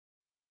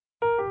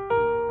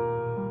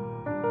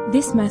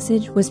This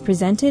message was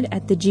presented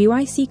at the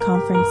GYC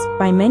conference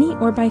by many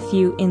or by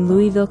few in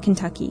Louisville,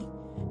 Kentucky.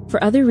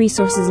 For other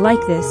resources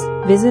like this,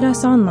 visit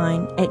us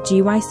online at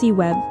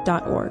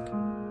gycweb.org.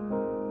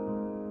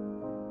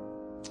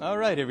 All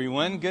right,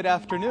 everyone. Good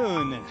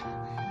afternoon.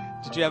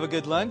 Did you have a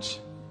good lunch?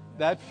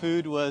 That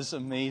food was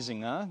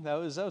amazing, huh? That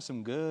was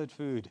some good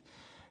food.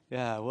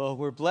 Yeah, well,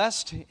 we're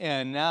blessed,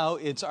 and now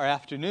it's our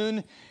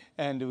afternoon,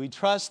 and we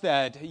trust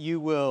that you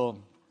will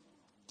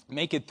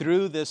make it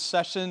through this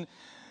session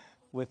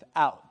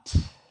without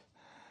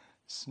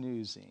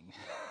snoozing.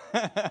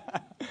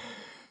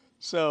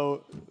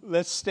 So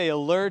let's stay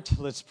alert.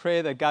 Let's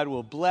pray that God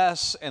will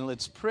bless, and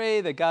let's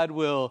pray that God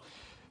will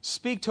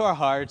speak to our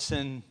hearts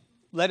and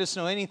let us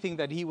know anything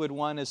that He would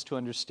want us to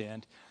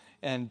understand.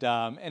 And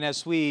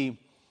as we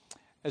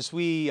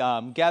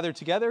gather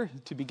together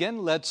to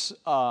begin, let's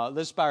bow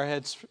our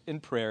heads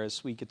in prayer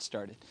as we get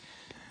started.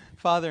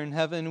 Father in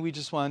heaven, we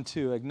just want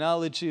to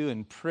acknowledge You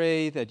and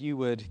pray that You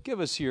would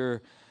give us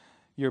Your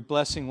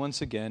blessing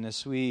once again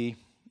as we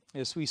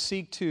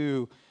seek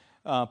to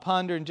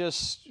ponder and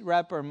just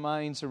wrap our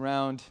minds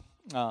around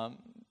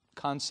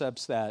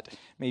concepts that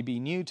may be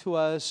new to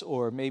us,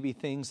 or maybe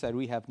things that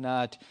we have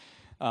not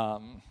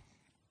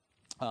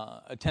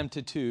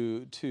attempted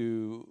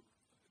to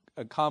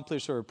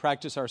accomplish or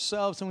practice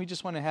ourselves, and we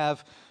just want to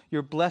have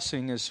Your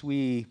blessing as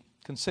we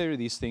consider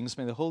these things.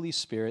 May the Holy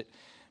Spirit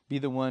be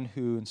the one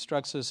who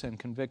instructs us and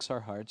convicts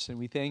our hearts, and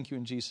we thank You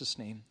in Jesus'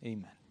 name.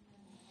 Amen.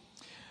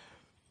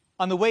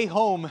 On the way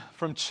home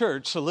from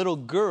church, a little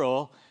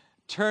girl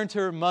turned to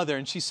her mother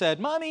and she said,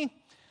 "Mommy,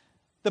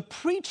 the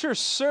preacher's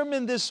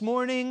sermon this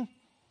morning,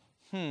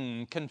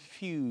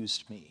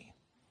 confused me."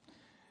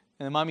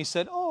 And the mommy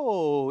said,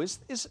 "Oh, is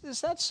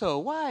that so?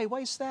 Why?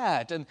 Why is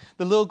that?" And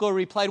the little girl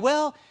replied,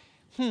 "Well,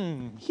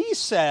 he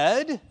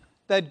said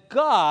that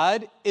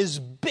God is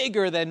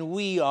bigger than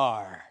we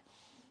are.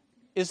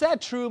 Is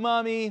that true,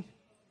 Mommy?"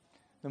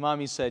 The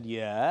mommy said,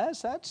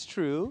 "Yes, that's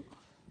true."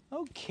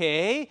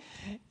 "Okay.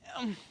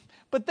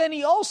 But then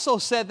he also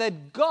said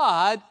that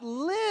God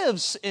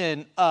lives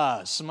in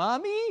us,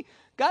 Mommy.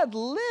 God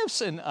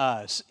lives in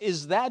us.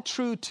 Is that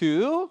true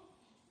too?"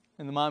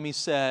 And the mommy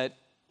said,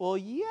 "Well,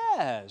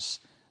 yes,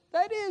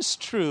 that is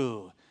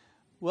true."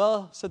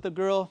 "Well," said the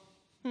girl,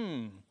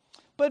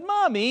 "But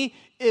Mommy,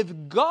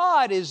 if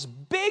God is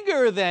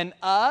bigger than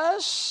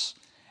us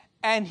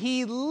and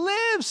He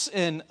lives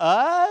in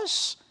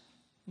us,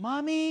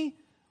 Mommy,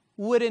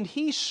 wouldn't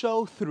He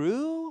show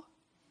through?"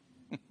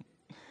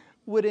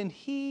 Wouldn't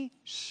He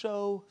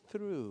show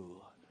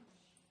through?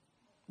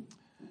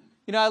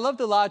 You know, I love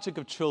the logic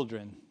of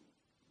children.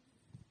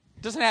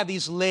 It doesn't have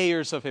these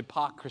layers of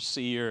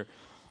hypocrisy or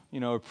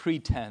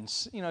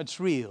pretense. It's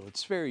real.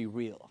 It's very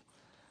real.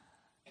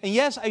 And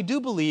yes, I do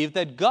believe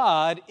that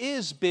God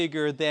is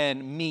bigger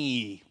than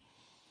me.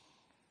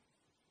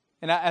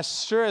 And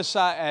as sure as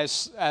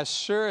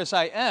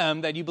I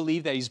am that you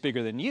believe that He's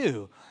bigger than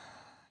you.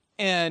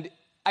 And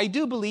I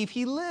do believe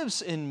He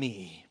lives in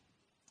me.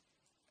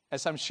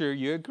 As I'm sure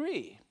you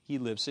agree, He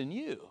lives in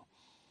you.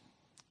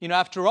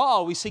 After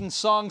all, we sing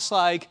songs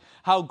like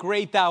 "How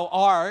Great Thou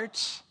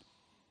Art,"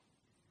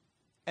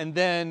 and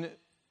then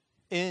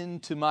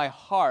 "Into My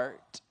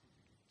Heart."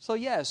 So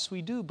yes,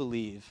 we do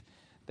believe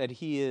that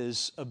He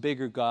is a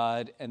bigger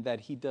God and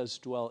that He does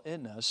dwell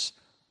in us.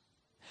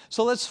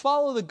 So let's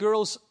follow the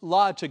girl's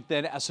logic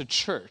then as a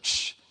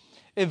church.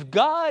 If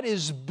God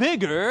is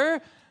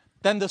bigger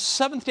than the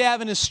Seventh-day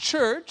Adventist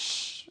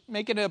Church,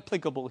 make it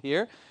applicable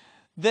here,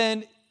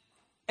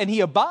 and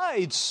He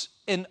abides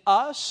in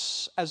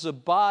us as a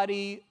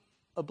body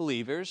of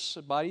believers,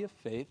 a body of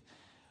faith,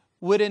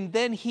 wouldn't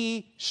then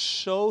He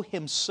show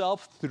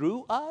Himself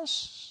through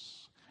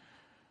us?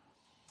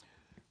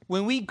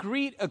 When we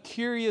greet a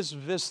curious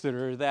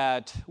visitor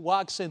that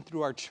walks in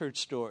through our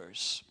church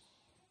doors,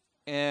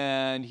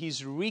 and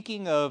he's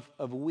reeking of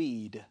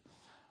weed,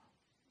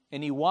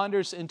 and he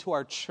wanders into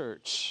our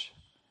church,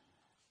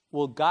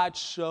 will God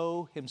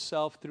show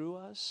Himself through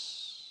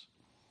us?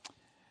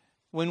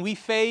 When we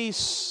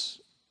face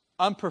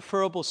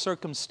unpreferable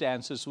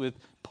circumstances with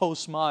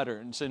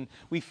postmoderns, and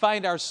we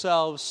find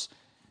ourselves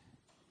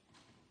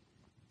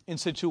in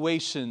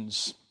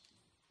situations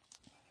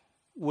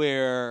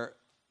where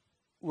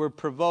we're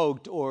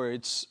provoked or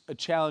it's a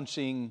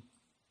challenging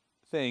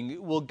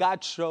thing, will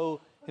God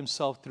show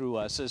Himself through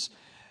us?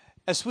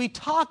 As we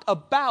talk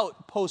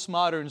about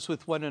postmoderns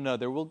with one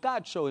another, will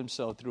God show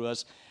Himself through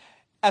us?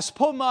 As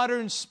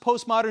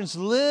postmoderns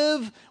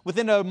live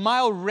within a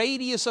mile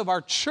radius of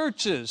our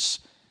churches,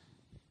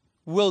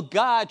 will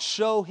God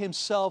show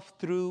Himself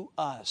through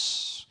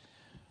us?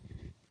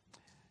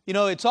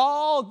 It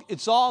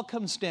all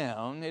comes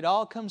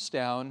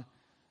down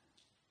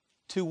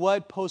to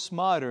what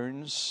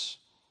postmoderns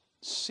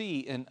see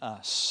in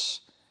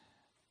us.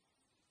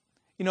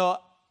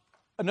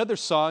 Another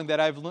song that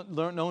I've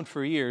known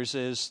for years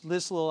is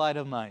 "This Little Light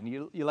of Mine."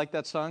 You like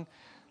that song?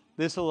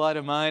 "This little light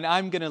of mine,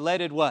 I'm going to let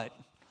it" what?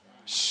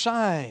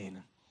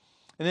 Shine.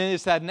 And then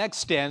it's that next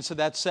stanza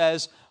that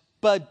says,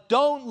 "But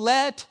don't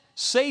let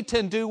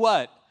Satan do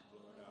what?"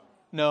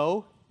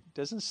 No, It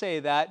doesn't say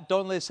that.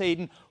 Don't let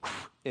Satan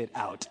it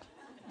out.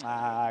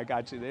 I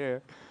got you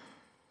there.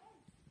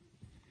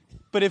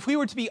 But if we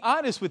were to be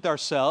honest with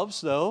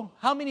ourselves, though,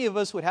 how many of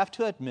us would have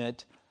to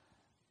admit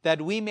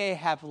that we may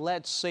have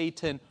let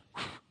Satan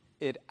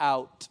it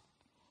out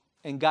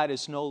and God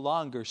is no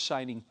longer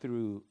shining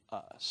through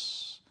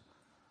us?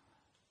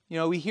 You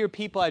know, we hear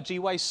people at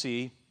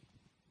GYC,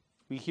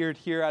 we hear it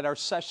here at our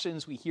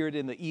sessions, we hear it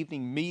in the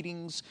evening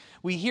meetings,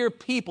 we hear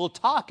people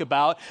talk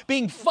about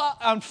being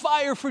on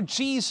fire for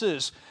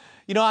Jesus.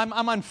 You know,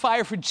 I'm on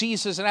fire for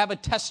Jesus, and I have a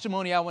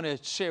testimony I want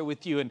to share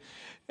with you.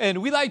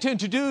 And we like to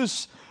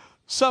introduce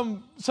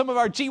some of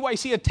our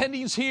GYC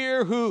attendees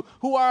here who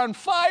are on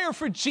fire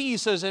for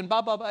Jesus, and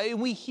blah, blah, blah. And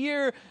we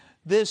hear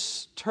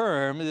this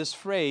term, this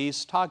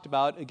phrase talked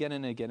about again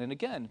and again and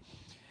again.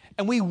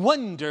 And we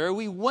wonder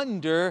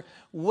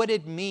what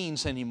it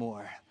means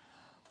anymore.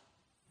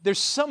 There's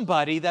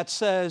somebody that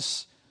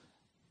says,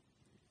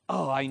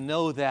 oh, I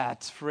know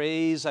that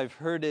phrase. I've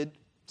heard it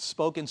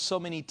spoken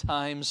so many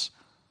times.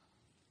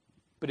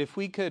 But if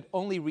we could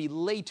only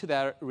relate to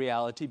that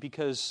reality,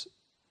 because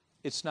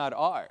it's not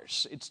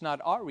ours. It's not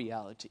our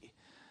reality.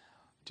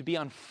 To be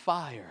on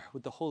fire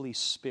with the Holy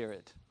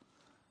Spirit.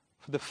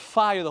 For the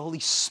fire of the Holy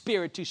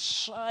Spirit to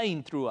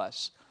shine through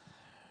us.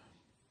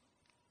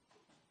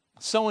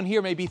 Someone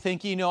here may be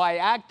thinking, you know, I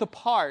act the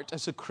part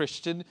as a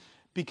Christian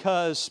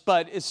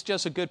but it's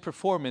just a good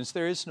performance.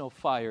 There is no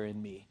fire in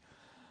me.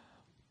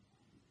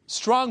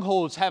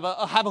 Strongholds have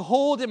a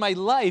hold in my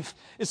life.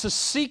 It's a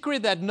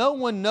secret that no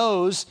one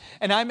knows,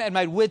 and I'm at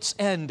my wit's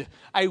end.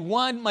 I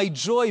want my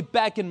joy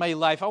back in my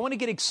life. I want to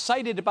get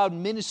excited about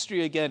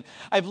ministry again.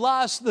 I've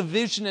lost the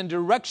vision and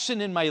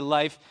direction in my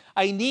life.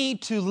 I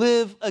need to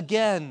live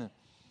again.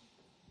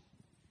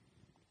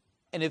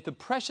 And if the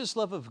precious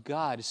love of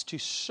God is to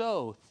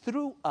show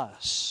through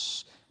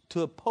us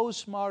to a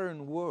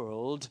postmodern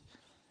world,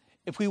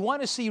 if we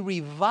want to see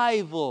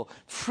revival,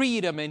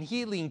 freedom, and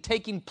healing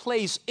taking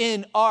place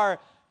in our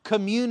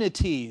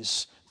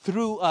communities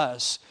through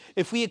us,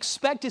 if we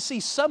expect to see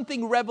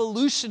something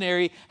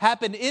revolutionary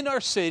happen in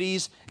our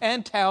cities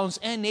and towns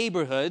and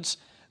neighborhoods,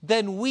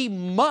 then we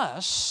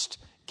must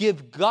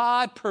give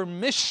God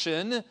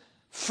permission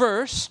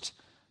first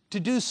to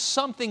do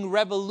something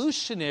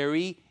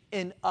revolutionary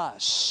in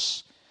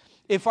us.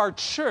 If our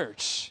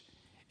church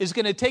is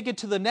going to take it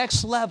to the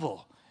next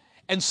level,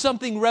 and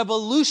something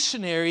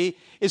revolutionary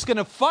is going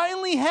to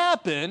finally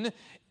happen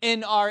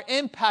in our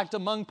impact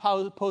among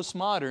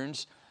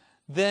postmoderns,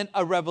 then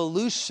a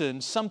revolution,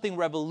 something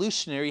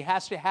revolutionary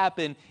has to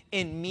happen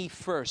in me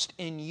first,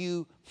 in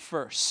you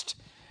first.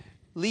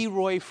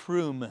 Leroy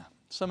Froome,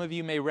 some of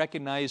you may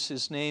recognize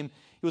his name.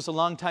 He was a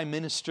longtime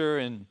minister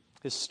and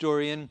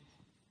historian.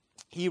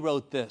 He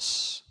wrote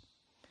this.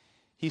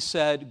 He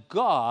said,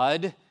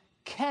 God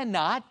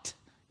cannot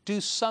do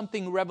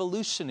something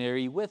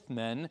revolutionary with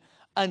men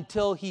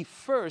until he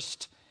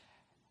first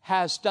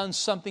has done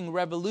something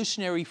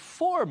revolutionary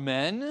for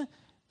men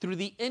through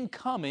the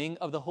incoming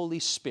of the Holy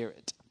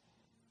Spirit.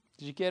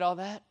 Did you get all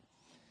that?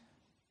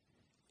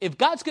 If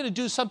God's going to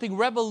do something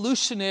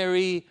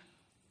revolutionary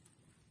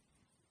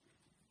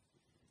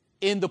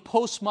in the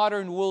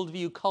postmodern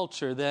worldview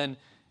culture, then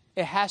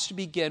it has to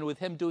begin with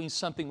him doing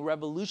something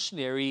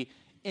revolutionary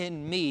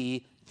in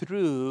me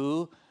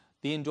through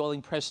the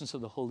indwelling presence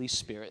of the Holy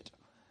Spirit.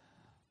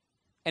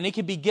 And it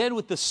can begin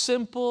with the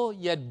simple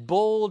yet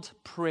bold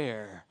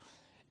prayer.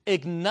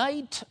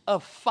 Ignite a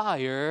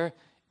fire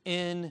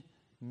in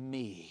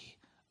me.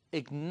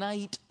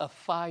 Ignite a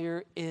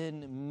fire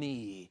in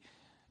me.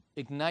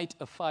 Ignite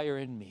a fire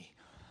in me.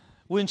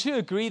 Wouldn't you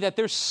agree that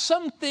there's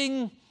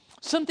something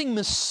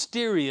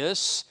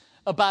mysterious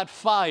about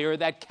fire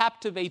that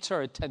captivates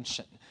our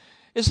attention?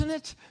 Isn't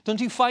it?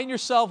 Don't you find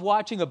yourself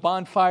watching a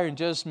bonfire and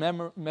just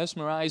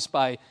mesmerized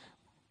by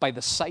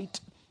the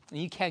sight?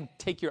 And you can't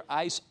take your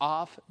eyes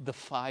off the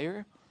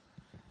fire.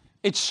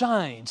 It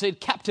shines. It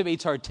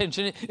captivates our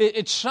attention.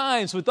 It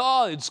shines with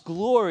all its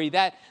glory,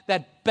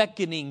 that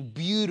beckoning,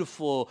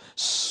 beautiful,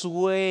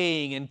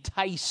 swaying,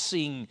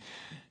 enticing,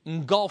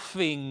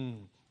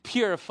 engulfing,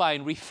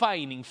 purifying,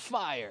 refining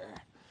fire.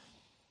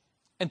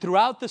 And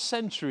throughout the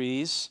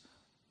centuries,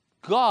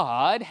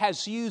 God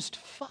has used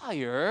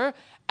fire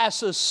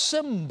as a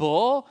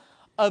symbol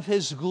of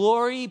his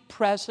glory,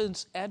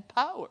 presence, and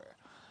power.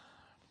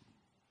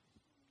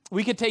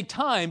 We could take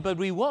time, but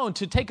we won't,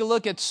 to take a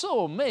look at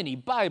so many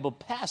Bible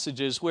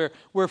passages where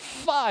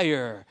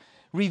fire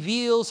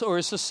reveals or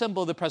is a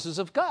symbol of the presence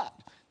of God.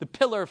 The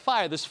pillar of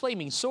fire, this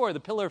flaming sword, the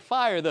pillar of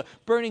fire, the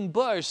burning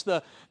bush,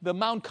 the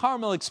Mount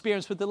Carmel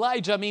experience with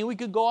Elijah. I mean, we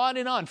could go on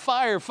and on.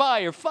 Fire,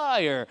 fire,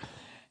 fire.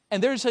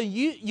 And there's a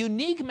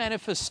unique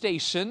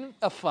manifestation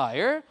of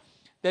fire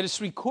that is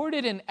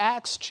recorded in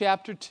Acts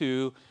chapter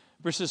 2,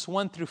 verses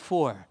 1 through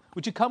 4.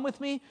 Would you come with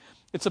me?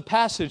 It's a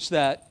passage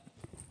that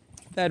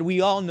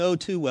we all know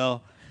too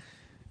well.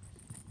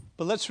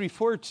 But let's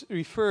refer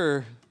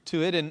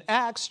to it in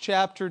Acts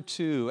chapter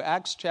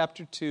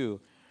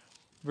 2,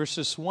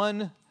 verses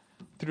 1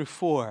 through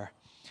 4.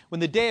 when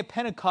the day of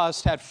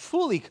Pentecost had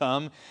fully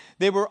come,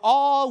 they were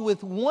all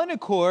with one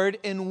accord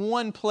in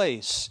one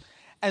place.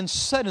 And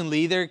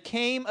suddenly there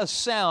came a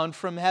sound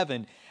from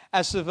heaven,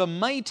 as of a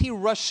mighty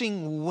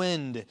rushing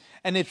wind,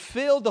 and it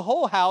filled the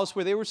whole house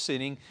where they were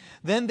sitting.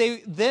 Then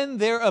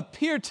there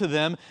appeared to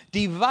them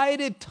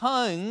divided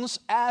tongues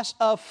as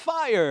of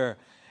fire,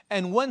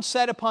 and one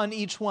sat upon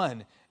each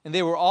one. And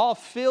they were all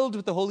filled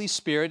with the Holy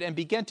Spirit and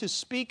began to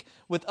speak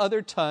with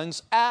other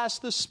tongues as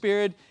the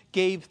Spirit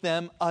gave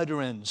them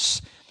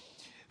utterance.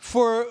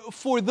 For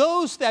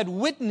those that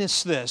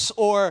witnessed this,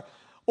 or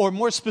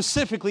more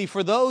specifically,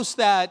 for those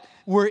that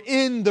were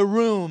in the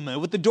room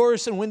with the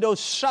doors and windows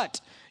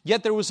shut,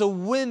 yet there was a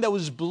wind that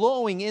was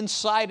blowing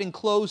inside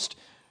enclosed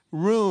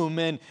room,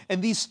 and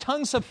these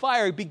tongues of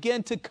fire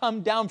began to come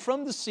down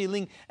from the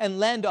ceiling and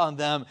land on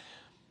them.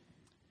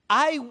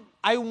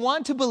 I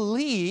want to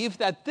believe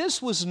that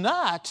this was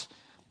not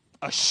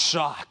a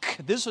shock.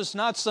 This was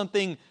not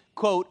something,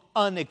 quote,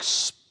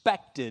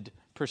 unexpected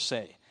per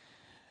se.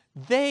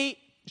 They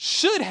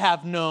should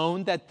have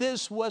known that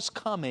this was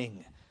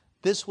coming.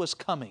 This was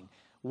coming.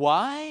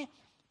 Why?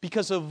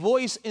 Because a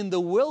voice in the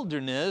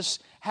wilderness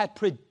had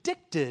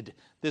predicted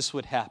this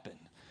would happen.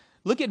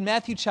 Look at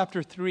Matthew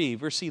chapter 3,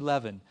 verse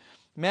 11.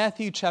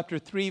 Matthew chapter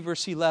 3,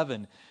 verse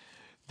 11.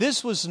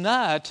 This was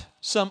not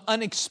some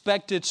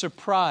unexpected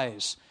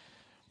surprise.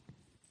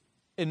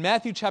 In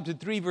Matthew chapter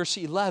 3, verse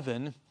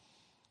 11,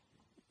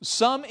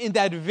 some in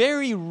that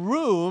very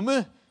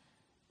room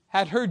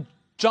had heard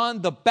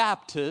John the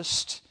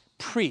Baptist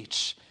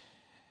preach.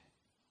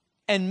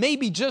 And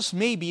maybe, just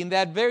maybe, in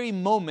that very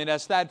moment,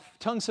 as that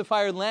tongues of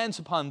fire lands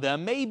upon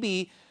them,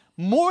 maybe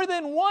more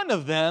than one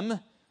of them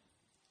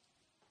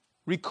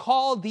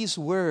recalled these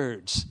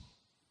words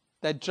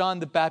that John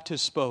the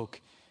Baptist spoke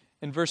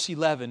in verse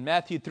 11,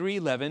 Matthew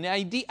 3:11.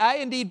 I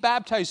indeed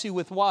baptize you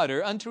with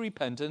water unto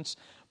repentance,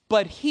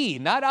 but he,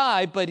 not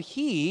I, but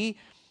he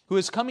who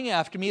is coming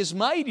after me is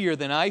mightier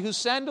than I, whose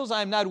sandals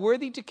I am not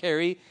worthy to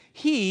carry.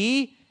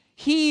 He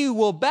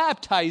will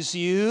baptize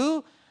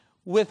you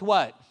with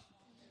what?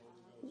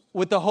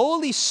 With the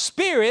Holy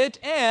Spirit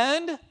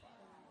and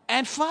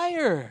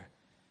fire.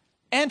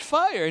 And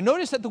fire.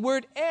 Notice that the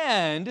word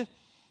 "and"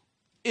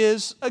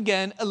 is,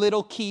 again, a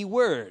little key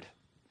word.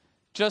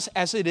 Just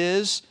as it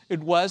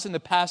was in the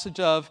passage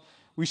of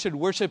we should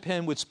worship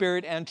him with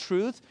spirit and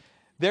truth.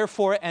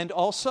 Therefore, and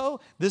also,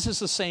 this is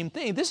the same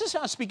thing. This is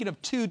not speaking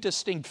of two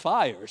distinct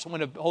fires,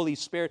 one of Holy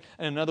Spirit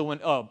and another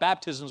one,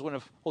 baptism is one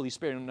of Holy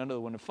Spirit and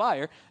another one of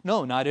fire.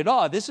 No, not at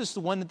all. This is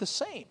the one of the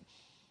same.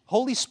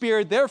 Holy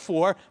Spirit,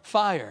 therefore,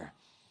 fire.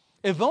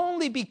 If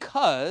only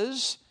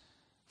because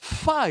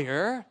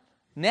fire,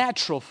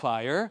 natural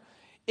fire,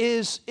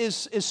 is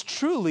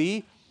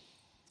truly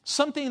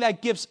something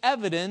that gives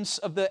evidence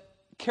of the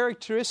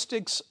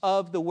characteristics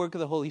of the work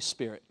of the Holy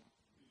Spirit.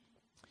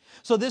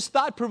 So this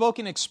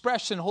thought-provoking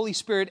expression, Holy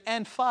Spirit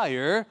and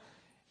fire,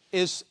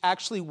 is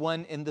actually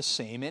one and the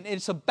same. And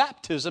it's a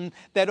baptism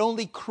that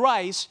only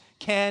Christ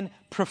can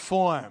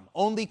perform.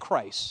 Only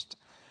Christ.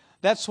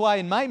 That's why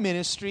in my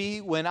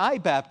ministry, when I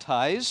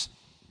baptize,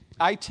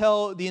 I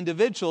tell the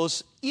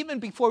individuals, even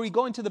before we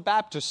go into the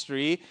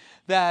baptistry,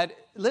 that,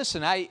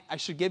 listen, I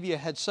should give you a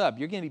heads up.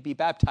 You're going to be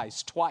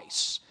baptized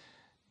twice.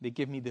 They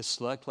give me this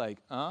look like,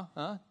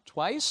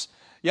 twice?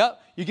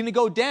 Yep, you're going to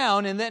go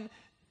down, and then,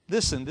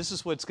 listen, this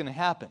is what's going to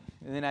happen.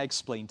 And then I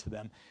explain to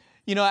them.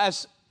 You know,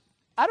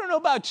 I don't know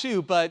about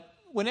you, but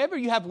whenever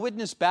you have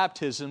witness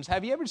baptisms,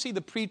 have you ever seen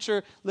the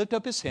preacher lift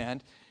up his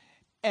hand,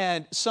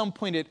 and some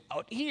pointed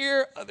out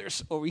here,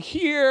 others over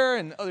here,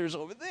 and others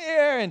over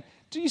there, and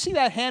do you see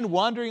that hand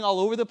wandering all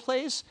over the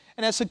place?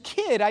 And as a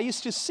kid, I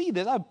used to see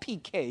this. I'm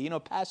PK,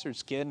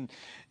 pastor's kid,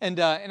 and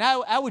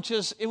I would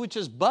it would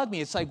just bug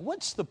me. It's like,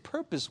 what's the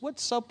purpose?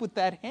 What's up with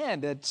that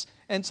hand that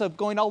ends up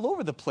going all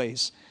over the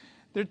place?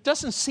 There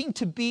doesn't seem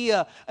to be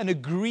an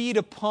agreed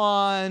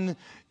upon,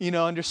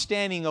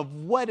 understanding of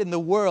what in the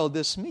world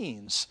this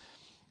means,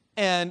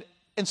 and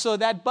so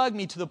that bugged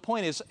me to the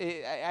point is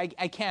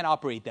I can't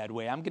operate that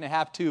way. I'm going to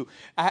have to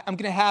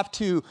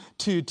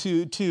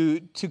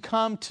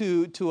come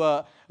to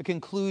a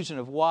conclusion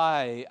of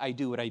why I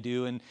do what I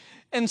do.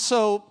 And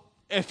so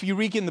if you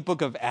read in the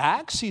book of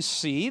Acts, you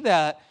see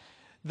that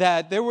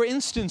there were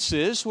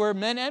instances where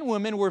men and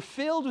women were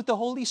filled with the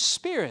Holy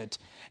Spirit.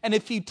 And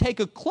if you take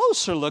a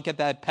closer look at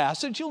that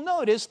passage, you'll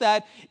notice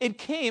that it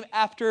came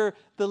after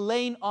the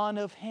laying on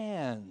of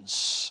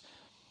hands.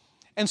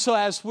 And so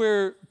as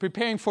we're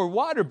preparing for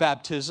water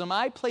baptism,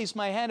 I place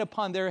my hand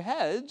upon their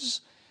heads,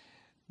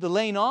 the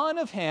laying on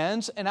of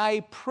hands, and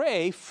I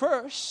pray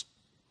first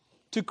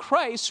to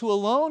Christ, who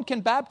alone can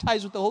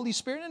baptize with the Holy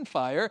Spirit and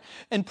fire,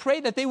 and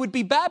pray that they would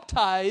be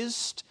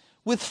baptized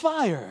with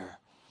fire.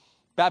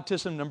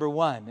 Baptism number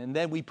 1. And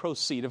then we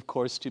proceed, of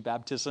course, to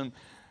baptism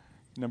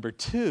number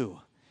 2.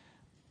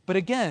 But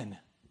again,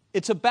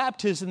 it's a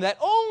baptism that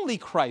only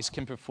Christ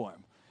can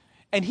perform.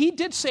 And he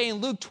did say in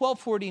Luke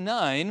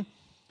 12:49,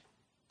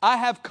 I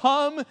have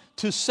come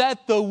to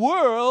set the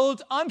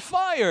world on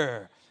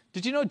fire.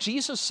 Did you know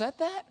Jesus said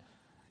that?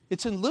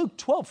 It's in Luke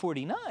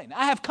 12:49.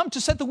 I have come to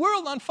set the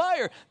world on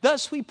fire.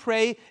 Thus we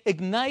pray,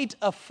 ignite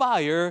a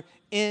fire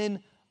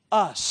in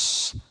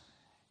us.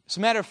 As a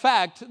matter of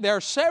fact, there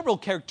are several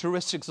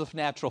characteristics of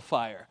natural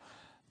fire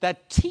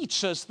that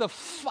teach us the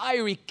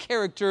fiery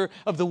character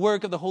of the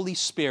work of the Holy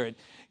Spirit.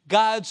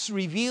 God's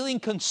revealing,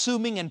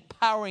 consuming, and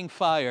empowering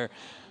fire.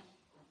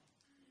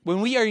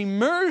 When we are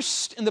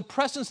immersed in the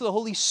presence of the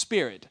Holy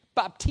Spirit,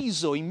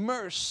 baptizo,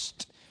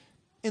 immersed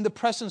in the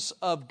presence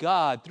of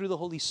God through the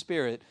Holy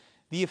Spirit,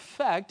 the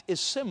effect is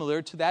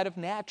similar to that of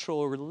natural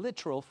or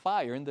literal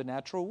fire in the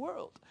natural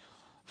world.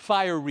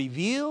 Fire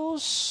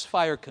reveals,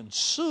 fire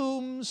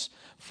consumes,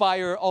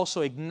 fire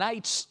also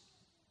ignites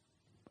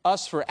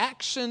us for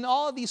action.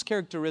 All of these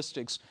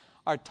characteristics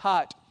are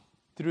taught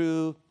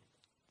through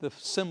the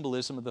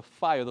symbolism of the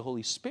fire of the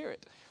Holy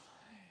Spirit.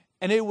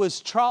 And it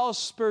was Charles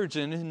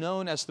Spurgeon,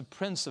 known as the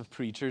Prince of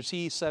Preachers,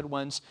 he said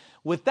once,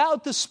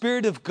 without the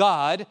Spirit of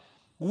God,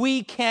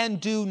 we can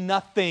do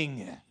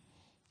nothing.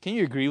 Can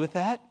you agree with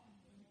that?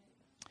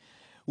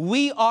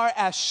 We are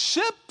as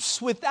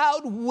ships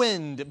without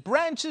wind,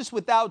 branches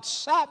without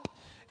sap,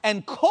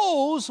 and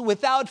coals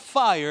without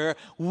fire.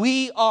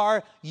 We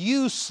are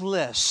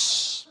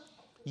useless.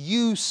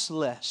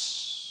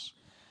 Useless.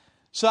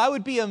 So I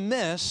would be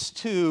amiss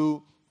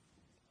to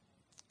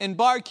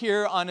embark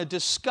here on a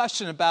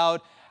discussion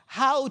about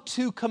how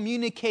to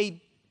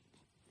communicate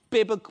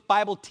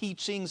Bible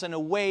teachings in a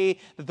way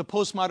that the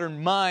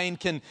postmodern mind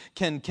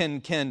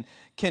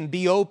can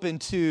be open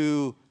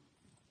to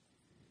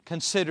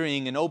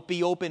considering and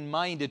be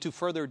open-minded to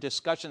further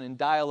discussion and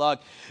dialogue.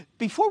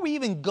 Before we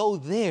even go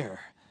there,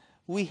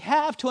 we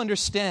have to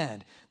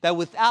understand that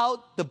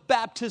without the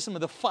baptism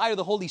of the fire of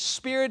the Holy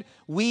Spirit,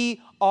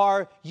 we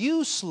are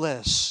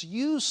useless.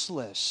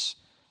 Useless.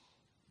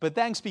 But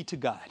thanks be to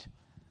God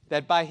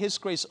that by His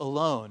grace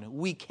alone,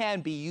 we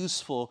can be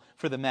useful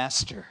for the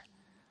Master.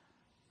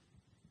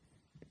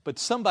 But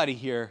somebody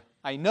here,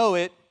 I know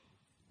it,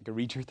 I can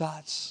read your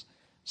thoughts.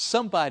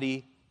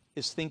 Somebody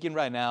is thinking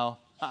right now,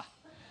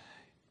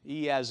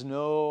 he has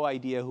no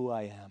idea who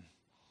I am.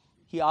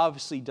 He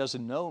obviously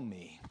doesn't know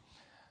me.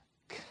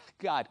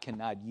 God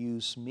cannot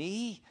use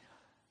me.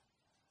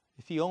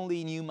 If he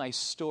only knew my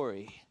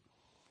story,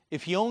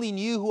 if he only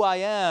knew who I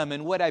am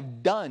and what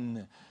I've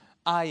done,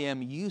 I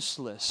am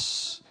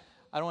useless.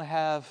 I don't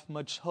have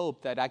much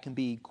hope that I can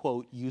be,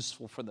 quote,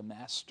 useful for the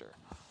Master.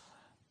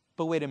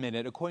 But wait a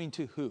minute, according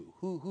to who?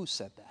 Who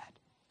said that?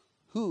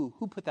 Who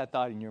put that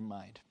thought in your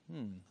mind?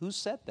 Who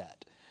said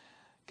that?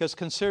 Because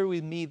consider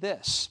with me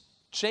this.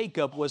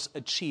 Jacob was a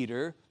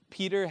cheater.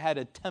 Peter had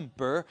a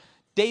temper.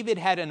 David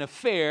had an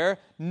affair.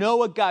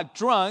 Noah got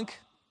drunk.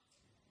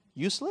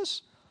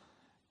 Useless?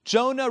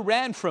 Jonah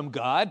ran from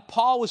God.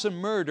 Paul was a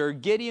murderer.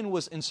 Gideon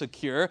was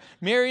insecure.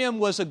 Miriam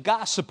was a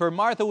gossiper.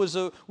 Martha was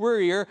a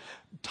worrier.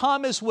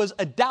 Thomas was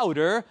a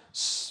doubter.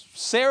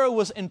 Sarah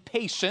was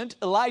impatient.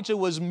 Elijah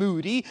was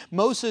moody.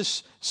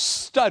 Moses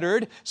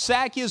stuttered.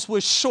 Zacchaeus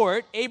was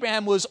short.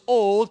 Abraham was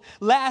old.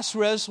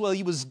 Lazarus, well,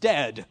 he was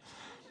dead.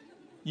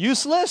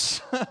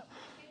 Useless?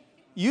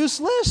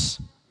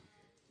 Useless?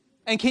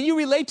 And can you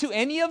relate to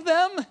any of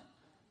them?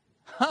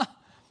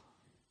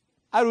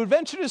 I would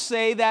venture to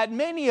say that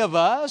many of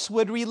us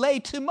would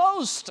relate to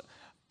most,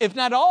 if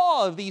not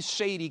all, of these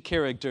shady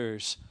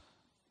characters.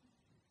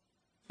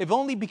 If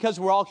only because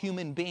we're all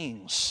human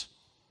beings.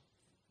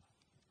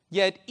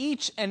 Yet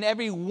each and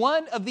every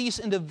one of these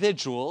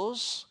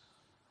individuals,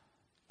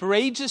 for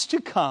ages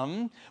to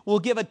come, will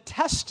give a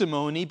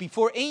testimony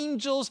before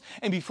angels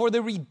and before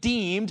the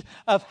redeemed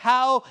of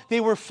how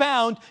they were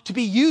found to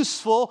be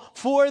useful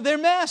for their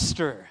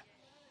Master.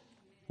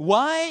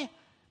 Why?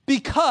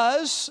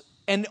 Because,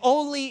 and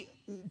only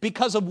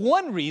because of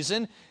one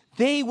reason,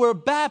 they were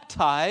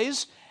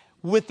baptized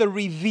with the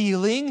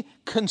revealing,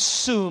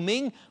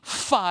 consuming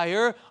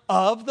fire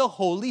of the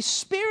Holy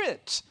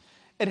Spirit.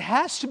 It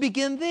has to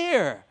begin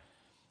there.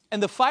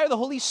 And the fire of the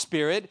Holy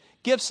Spirit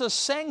gives us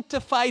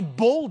sanctified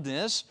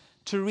boldness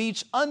to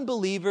reach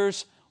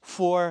unbelievers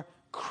for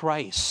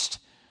Christ.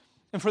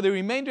 And for the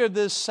remainder of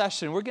this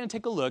session, we're going to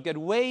take a look at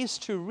ways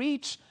to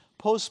reach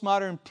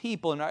postmodern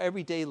people in our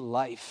everyday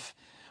life.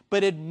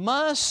 But it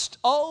must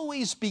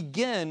always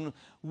begin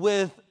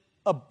with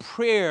a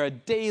prayer, a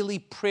daily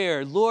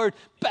prayer. Lord,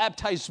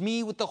 baptize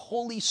me with the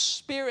Holy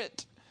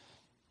Spirit.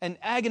 And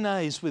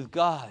agonize with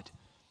God.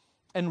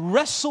 And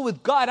wrestle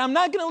with God. I'm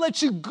not going to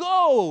let you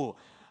go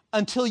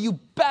until you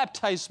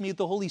baptize me with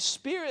the Holy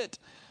Spirit.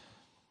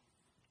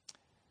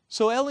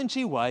 So Ellen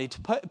G. White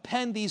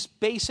penned these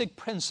basic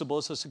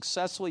principles of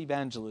successful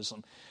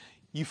evangelism.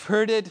 You've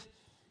heard it,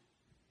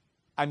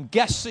 I'm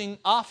guessing,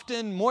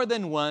 often, more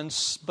than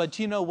once, but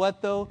you know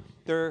what though?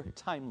 They're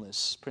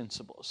timeless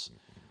principles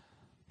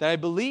that I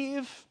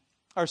believe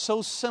are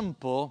so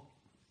simple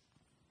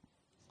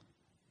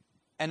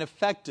and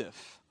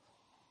effective.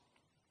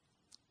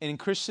 In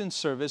Christian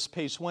Service,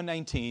 page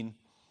 119,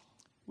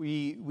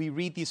 we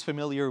read these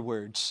familiar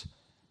words.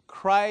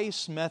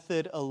 Christ's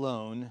method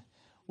alone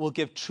will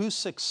give true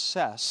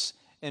success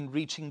in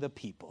reaching the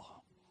people.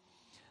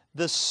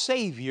 The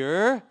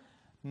Savior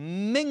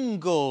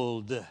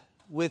mingled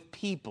with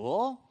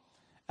people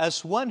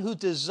as one who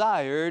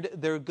desired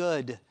their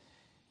good.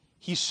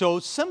 He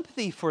showed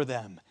sympathy for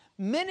them,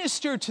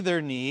 ministered to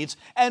their needs,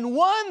 and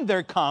won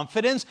their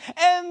confidence.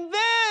 And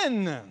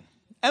then,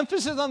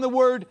 emphasis on the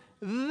word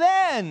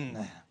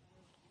then,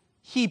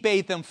 he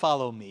bade them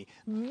follow me.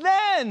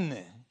 Then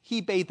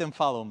he bade them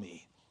follow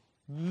me.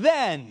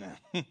 Then,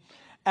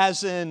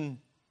 as in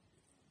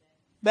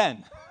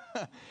then,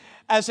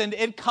 as in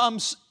it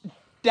comes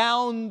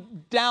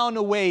down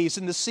a ways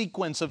in the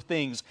sequence of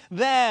things.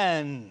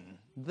 Then.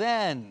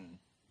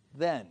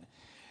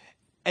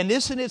 And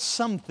isn't it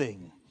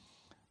something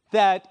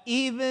that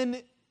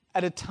even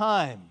at a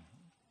time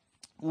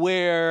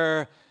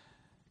where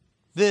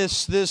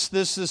this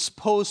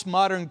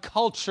postmodern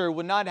culture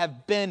would not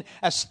have been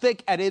as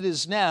thick as it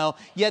is now,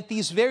 yet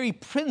these very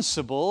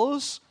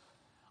principles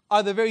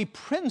are the very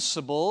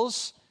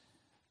principles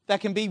that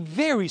can be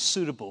very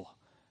suitable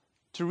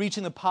to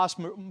reaching the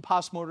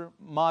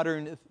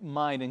postmodern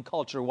mind and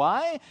culture.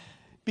 Why?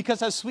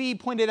 Because as we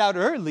pointed out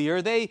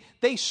earlier, they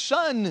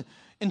shun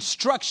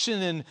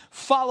instruction and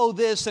follow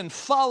this and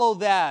follow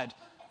that.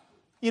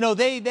 You know,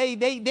 they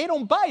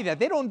don't buy that.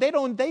 They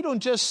don't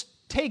just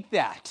take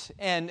that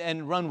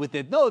and run with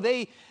it. No,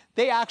 they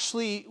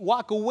actually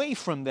walk away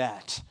from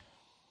that.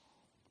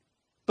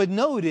 But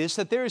notice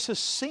that there is a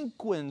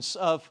sequence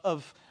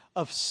of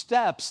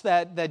steps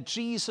that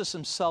Jesus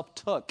himself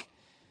took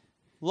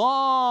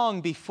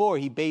long before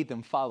he bade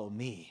them follow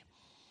me.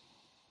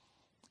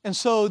 And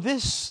so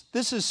this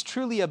is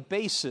truly a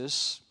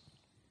basis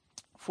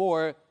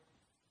for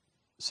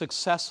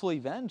successful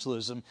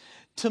evangelism.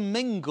 To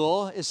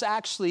mingle is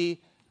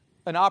actually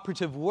an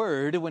operative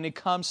word when it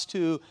comes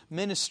to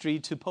ministry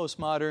to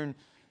postmodern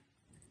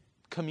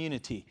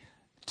community.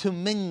 To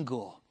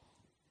mingle.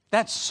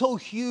 That's so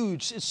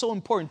huge. It's so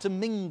important to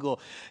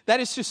mingle. That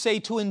is to say,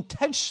 to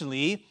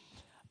intentionally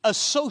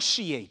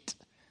associate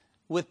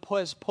with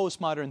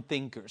postmodern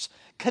thinkers,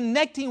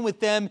 connecting with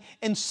them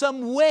in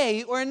some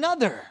way or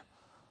another.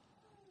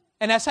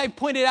 And as I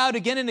pointed out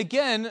again and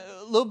again,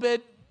 a little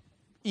bit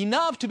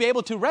enough to be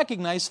able to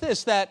recognize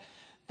this, that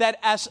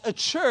as a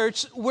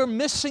church, we're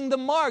missing the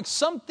mark.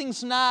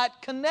 Something's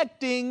not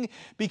connecting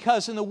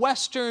because in the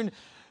Western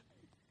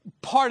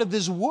part of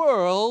this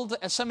world,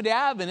 as Seventh-day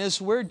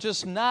Adventists, we're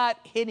just not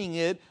hitting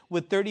it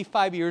with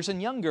 35 years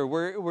and younger.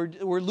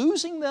 We're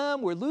losing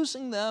them. We're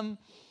losing them.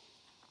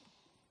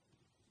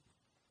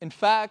 In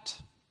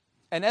fact,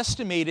 an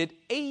estimated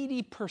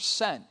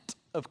 80%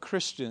 of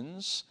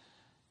Christians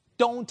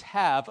don't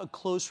have a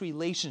close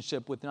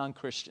relationship with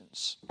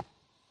non-Christians.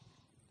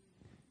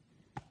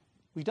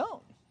 We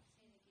don't.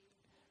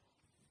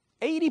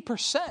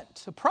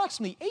 80%,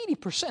 approximately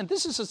 80%,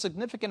 this is a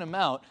significant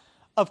amount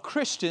of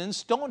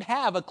Christians don't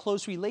have a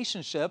close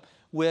relationship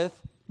with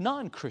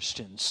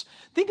non-Christians.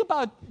 Think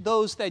about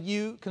those that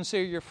you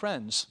consider your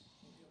friends.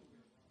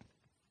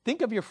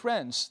 Think of your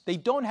friends. They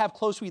don't have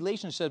close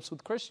relationships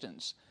with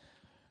Christians.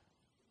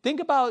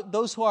 Think about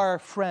those who are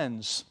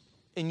friends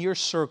in your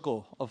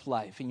circle of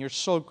life, in your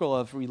circle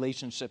of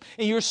relationship,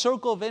 in your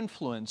circle of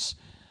influence.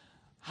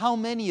 How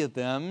many of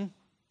them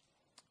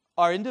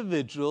are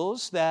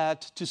individuals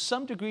that, to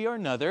some degree or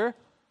another,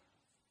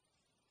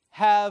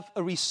 have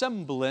a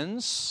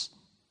resemblance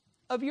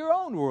of your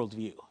own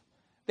worldview?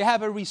 They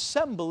have a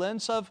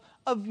resemblance of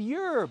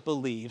your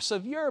beliefs,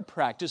 of your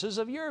practices,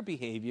 of your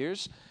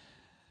behaviors.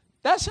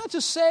 That's not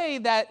to say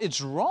that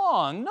it's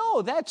wrong.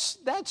 No,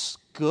 that's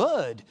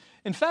good.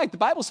 In fact, the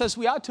Bible says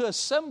we ought to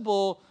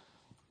assemble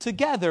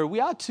together. We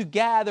ought to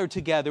gather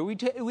together. We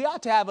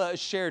ought to have a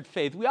shared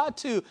faith. We ought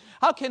to,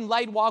 how can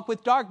light walk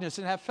with darkness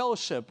and have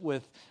fellowship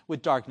with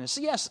darkness?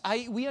 Yes,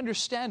 we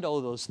understand all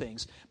of those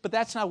things, but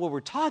that's not what we're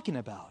talking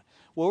about.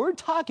 What we're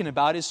talking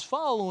about is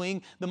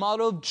following the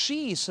model of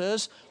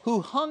Jesus,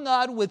 who hung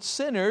out with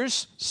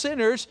sinners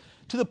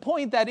to the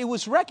point that it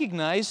was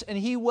recognized and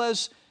he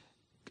was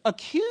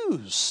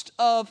accused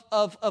of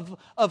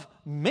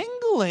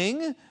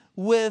mingling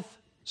with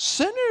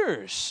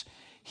sinners.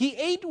 He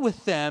ate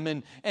with them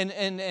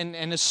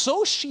and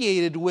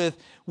associated with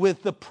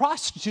the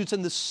prostitutes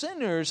and the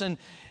sinners, and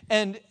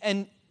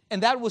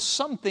that was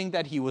something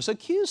that he was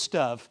accused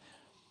of.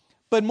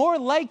 But more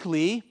than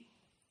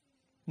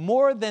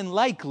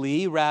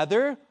likely,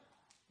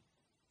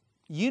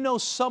 you know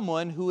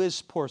someone who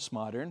is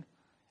postmodern,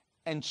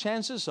 and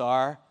chances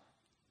are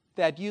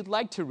that you'd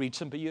like to reach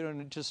them, but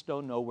you just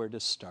don't know where to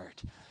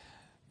start.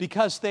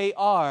 Because they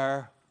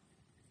are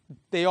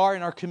in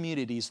our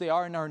communities, they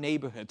are in our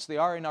neighborhoods, they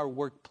are in our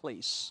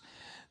workplace,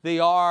 they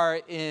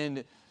are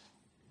in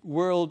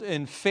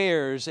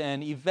fairs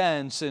and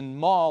events and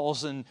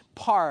malls and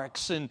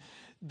parks, and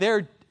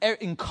they're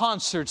in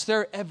concerts,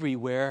 they're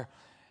everywhere.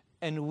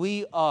 And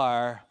we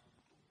are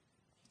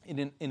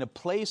in a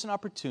place and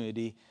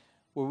opportunity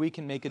where we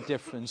can make a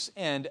difference.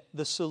 And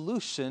the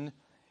solution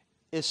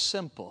is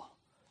simple.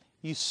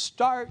 You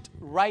start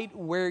right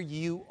where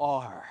you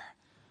are.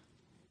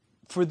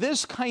 For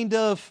this kind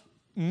of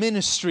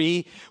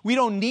ministry, we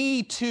don't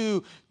need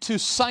to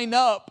sign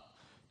up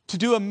to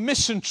do a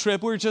mission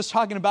trip. We were just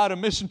talking about a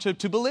mission trip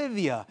to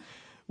Bolivia.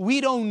 We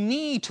don't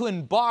need to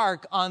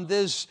embark on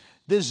this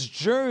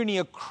journey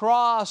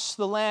across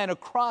the land,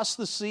 across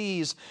the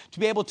seas, to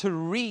be able to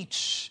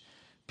reach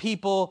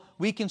people.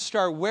 We can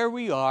start where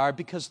we are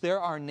because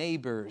they're our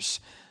neighbors.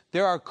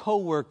 They're our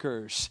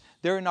co-workers.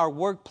 They're in our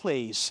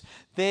workplace.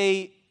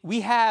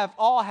 We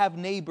all have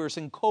neighbors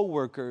and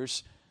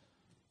co-workers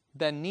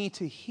that need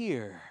to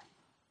hear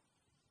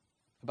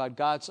about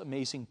God's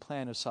amazing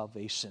plan of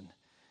salvation.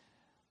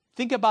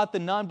 Think about the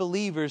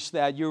non-believers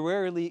that you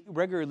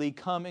regularly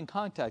come in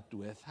contact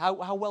with.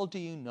 How well do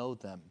you know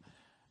them?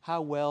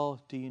 How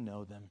well do you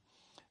know them?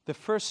 The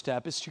first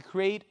step is to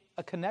create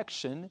a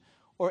connection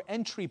or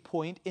entry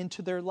point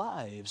into their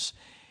lives.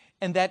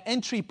 And that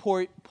entry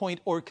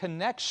point or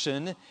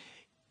connection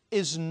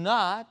is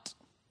not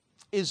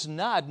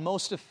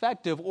most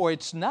effective, or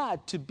it's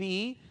not to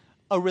be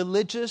a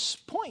religious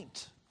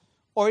point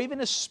or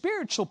even a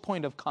spiritual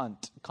point of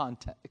context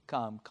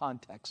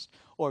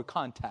or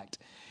contact.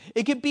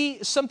 It could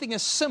be something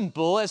as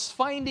simple as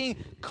finding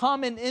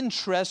common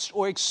interests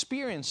or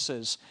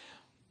experiences.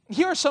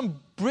 Here are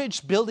some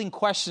bridge-building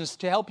questions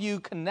to help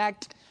you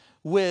connect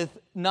with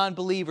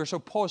non-believers or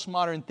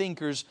postmodern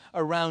thinkers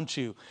around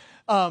you.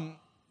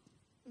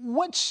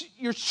 What's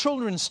your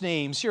children's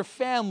names, your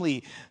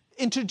family?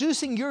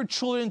 Introducing your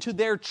children to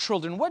their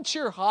children. What's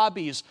your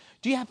hobbies?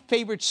 Do you have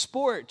favorite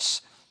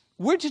sports?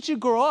 Where did you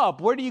grow up?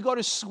 Where did you go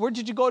to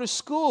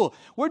school?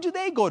 Where do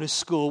they go to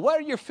school? What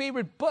are your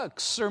favorite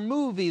books or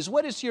movies?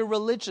 What is your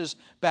religious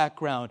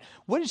background?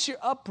 What is your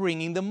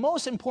upbringing? The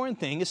most important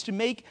thing is to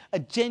make a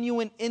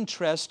genuine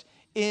interest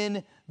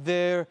in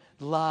their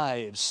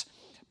lives.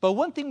 But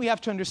one thing we have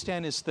to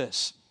understand is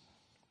this,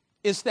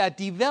 is that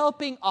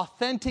developing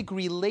authentic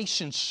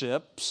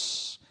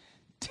relationships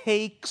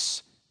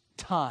takes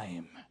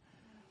time.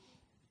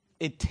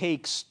 It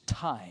takes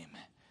time.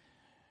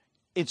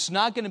 It's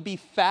not going to be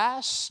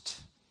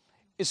fast.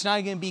 It's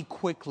not going to be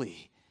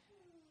quickly.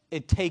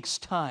 It takes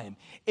time.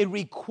 It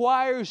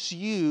requires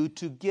you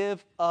to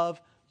give of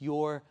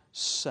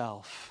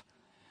yourself.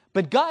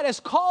 But God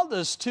has called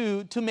us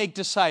to make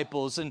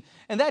disciples, and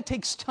that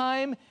takes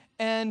time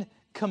and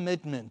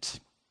commitment.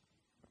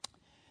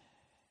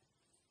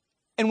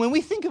 And when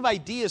we think of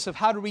ideas of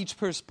how to reach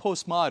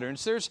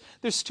postmoderns,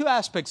 there's two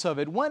aspects of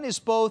it. One is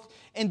both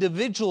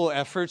individual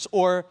efforts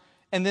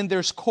and then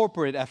there's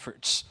corporate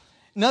efforts.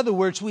 In other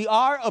words, we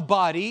are a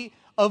body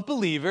of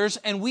believers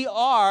and we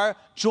are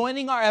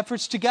joining our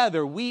efforts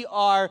together. We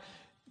are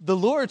the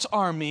Lord's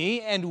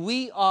army and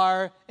we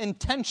are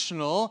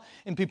intentional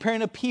in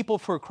preparing a people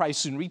for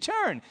Christ's soon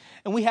return.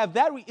 And we have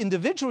that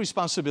individual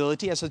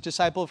responsibility as a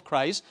disciple of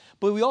Christ,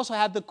 but we also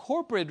have the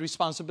corporate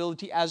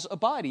responsibility as a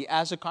body,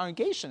 as a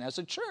congregation, as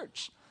a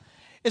church.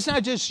 It's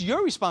not just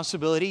your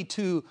responsibility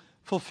to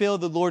fulfill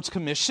the Lord's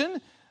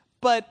commission,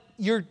 but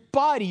your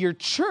body, your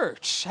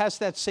church, has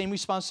that same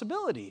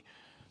responsibility.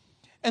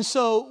 And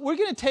so we're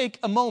going to take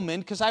a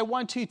moment because I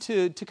want you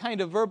to kind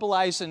of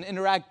verbalize and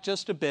interact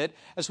just a bit,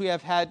 as we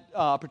have had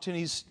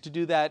opportunities to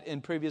do that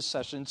in previous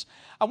sessions.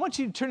 I want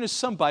you to turn to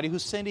somebody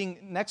who's sitting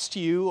next to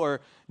you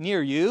or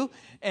near you,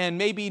 and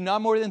maybe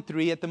not more than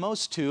 3, at the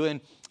most 2, and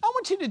I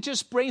want you to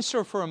just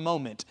brainstorm for a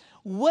moment.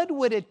 What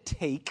would it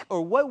take,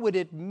 or what would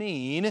it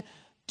mean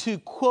to,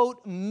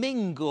 quote,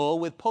 mingle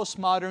with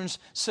postmoderns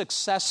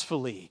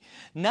successfully?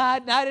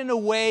 Not in a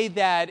way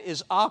that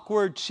is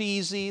awkward,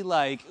 cheesy,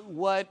 like,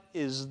 what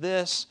is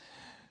this?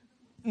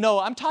 No,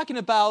 I'm talking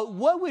about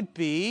what would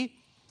be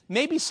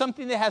maybe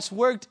something that has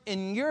worked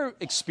in your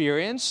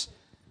experience,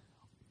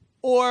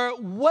 or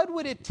what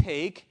would it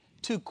take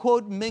to,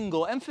 quote,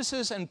 mingle?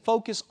 Emphasis and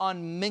focus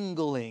on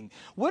mingling.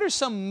 What are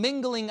some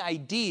mingling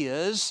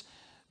ideas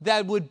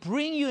that would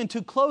bring you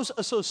into close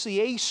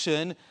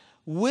association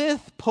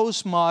with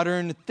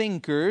postmodern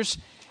thinkers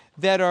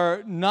that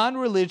are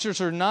non-religious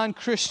or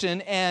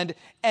non-Christian, and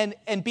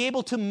be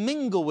able to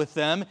mingle with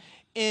them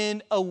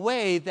in a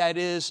way that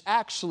is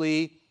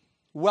actually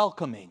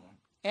welcoming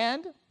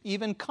and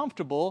even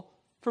comfortable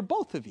for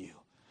both of you?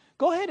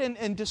 Go ahead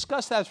and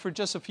discuss that for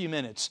just a few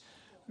minutes.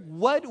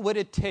 What would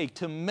it take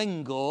to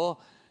mingle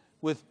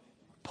with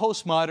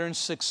postmoderns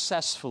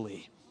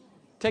successfully?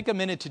 Take a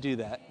minute to do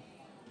that.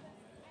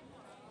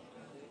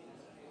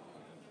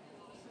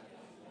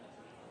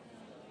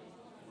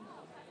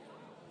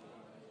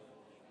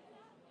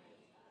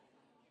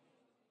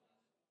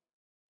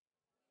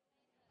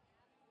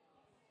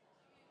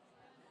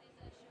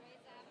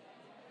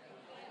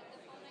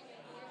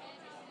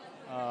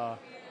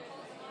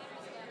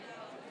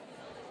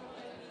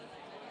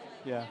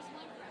 Yeah.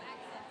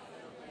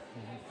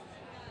 Mm-hmm.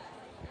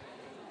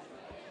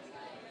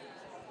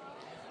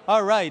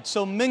 All right,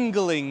 so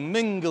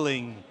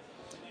mingling,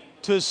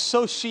 to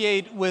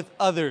associate with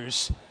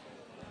others.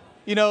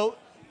 You know,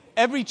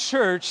 every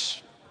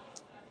church,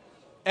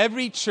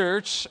 every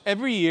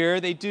year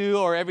they do,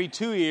 or every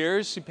 2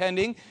 years,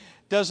 depending,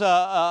 does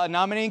a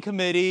nominating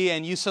committee,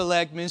 and you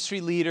select ministry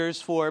leaders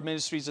for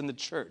ministries in the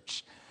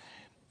church.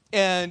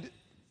 And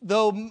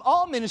though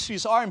all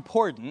ministries are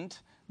important,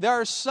 there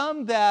are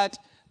some that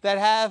that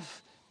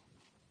have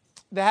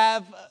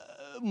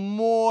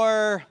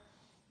more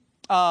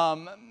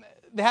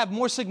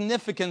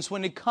significance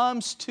when it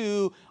comes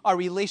to our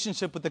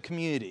relationship with the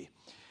community.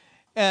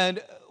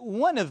 And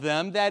one of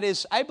them that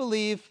is, I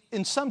believe,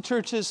 in some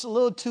churches a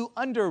little too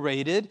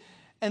underrated,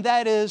 and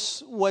that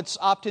is what's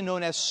often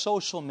known as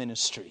social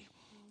ministry.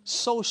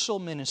 Social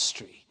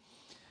ministry.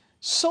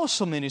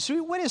 Social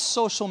ministry. What is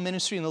social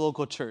ministry in the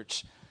local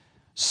church?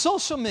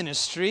 Social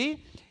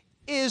ministry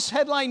is,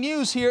 headline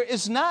news here,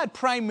 is not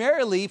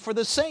primarily for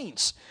the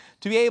saints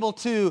to be able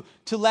to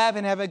laugh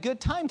and have a good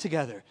time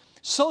together.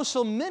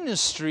 Social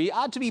ministry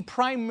ought to be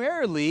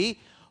primarily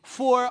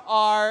for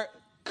our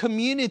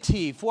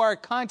community, for our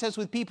contacts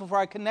with people, for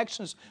our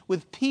connections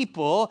with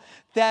people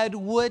that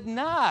would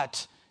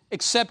not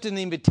accept an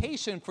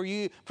invitation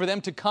for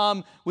them to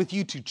come with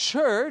you to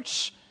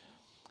church,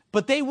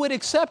 but they would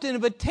accept an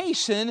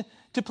invitation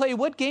to play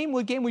what game?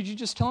 What game were you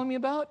just telling me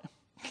about?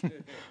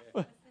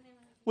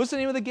 What's the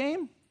name of the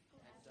game?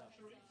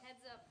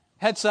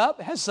 Heads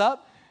up. Heads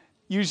up.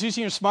 You're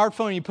using your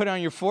smartphone and you put it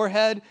on your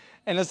forehead,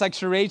 and it's like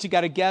charades, you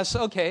got to guess.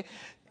 Okay.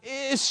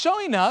 It's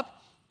showing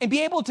up and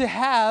be able to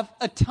have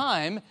a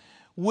time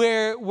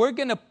where we're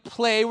going to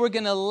play, we're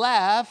going to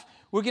laugh,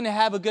 we're going to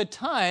have a good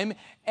time,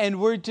 and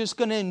we're just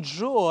going to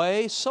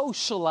enjoy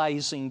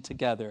socializing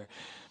together.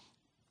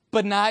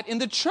 But not in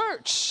the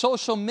church.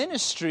 Social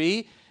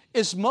ministry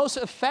is most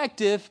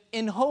effective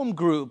in home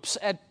groups,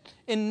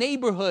 in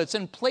neighborhoods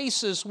and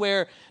places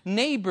where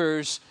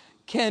neighbors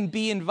can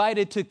be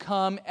invited to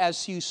come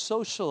as you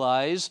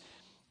socialize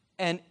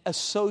and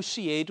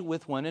associate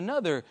with one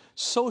another.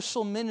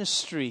 Social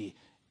ministry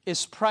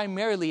is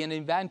primarily an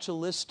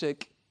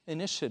evangelistic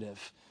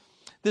initiative.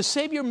 The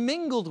Savior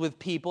mingled with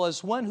people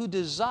as one who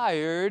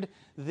desired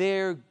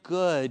their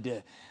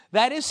good.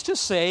 That is to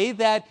say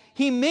that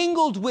he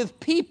mingled with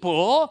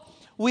people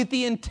with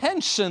the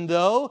intention,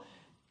 though,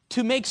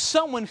 to make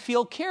someone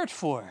feel cared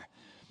for.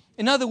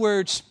 In other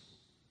words,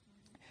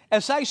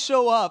 as I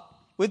show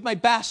up with my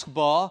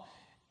basketball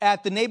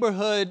at the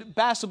neighborhood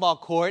basketball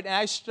court and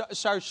I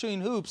start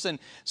shooting hoops, and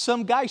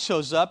some guy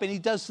shows up and he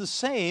does the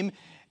same,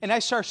 and I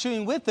start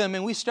shooting with him,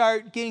 and we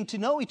start getting to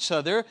know each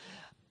other.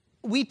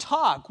 We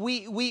talk.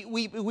 We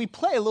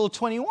play a little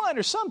 21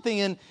 or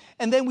something, and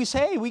then we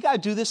say, hey, we got to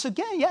do this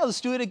again. Yeah, let's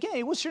do it again.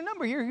 Hey, what's your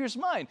number? Here's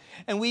mine.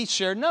 And we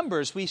share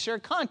numbers. We share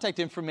contact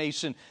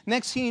information.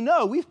 Next thing you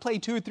know, we've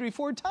played 2 or 3,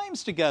 4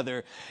 times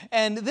together.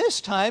 And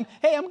this time,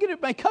 hey,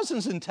 my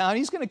cousin's in town.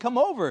 He's going to come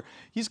over.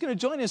 He's going to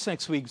join us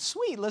next week.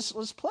 Sweet, let's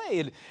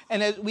play.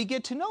 And we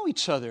get to know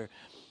each other.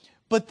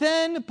 But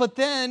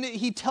then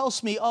he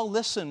tells me, oh,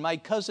 listen, my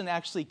cousin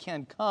actually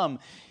can't come.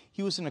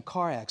 He was in a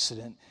car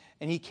accident,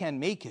 and he can't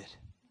make it.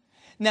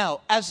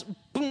 Now,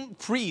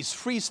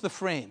 freeze the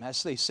frame,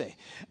 as they say.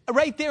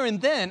 Right there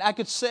and then,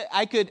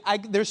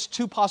 there's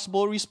 2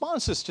 possible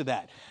responses to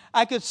that.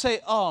 I could say,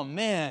 oh,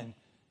 man,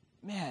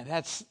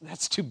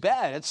 that's too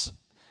bad.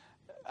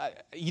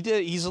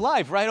 He's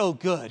alive, right? Oh,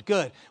 good.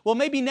 Well,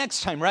 maybe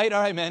next time, right?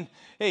 All right, man.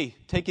 Hey,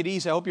 take it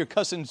easy. I hope your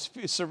cousin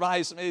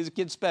survives,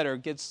 gets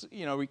better,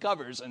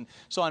 recovers, and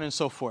so on and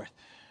so forth.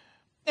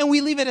 And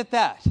we leave it at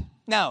that.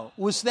 Now,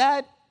 was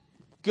that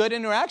good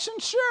interaction?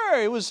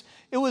 Sure. It was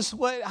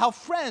how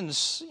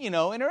friends,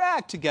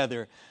 interact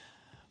together.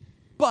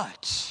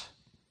 But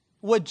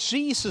what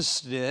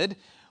Jesus did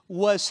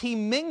was he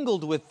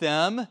mingled with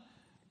them,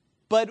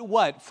 but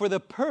what? For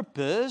the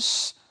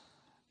purpose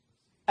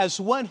as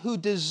one who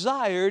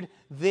desired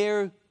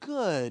their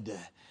good.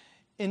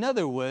 In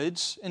other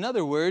words,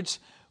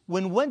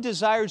 when one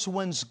desires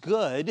one's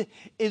good,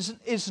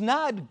 is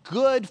not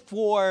good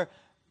for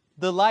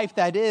the life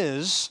that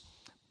is,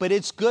 but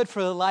it's good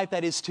for the life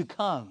that is to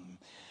come.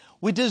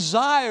 We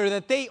desire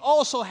that they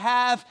also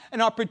have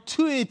an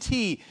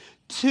opportunity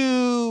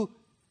to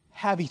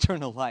have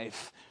eternal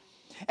life.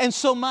 And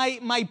so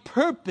my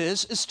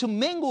purpose is to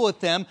mingle with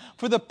them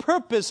for the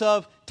purpose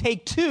of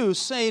take 2,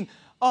 saying,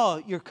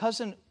 oh, your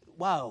cousin,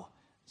 wow,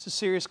 it's a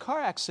serious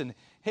car accident.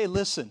 Hey,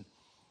 listen,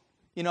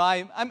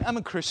 I'm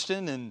a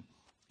Christian,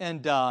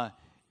 and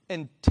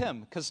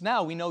Tim, because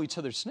now we know each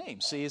other's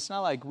names. See, it's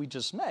not like we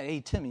just met. Hey,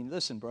 Timmy,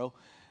 listen, bro,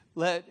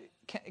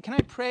 can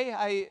I pray?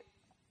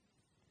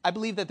 I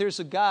believe that there's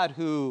a God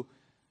who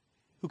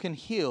can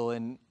heal,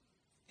 and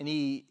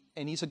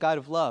he's a God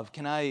of love.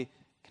 Can I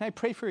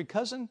pray for your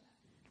cousin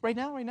right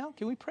now?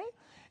 Can we pray?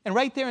 And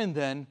right there and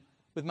then,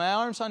 with my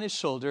arms on his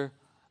shoulder,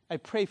 I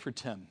pray for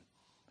Tim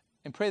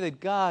and pray that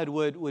God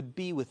would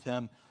be with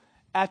them.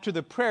 After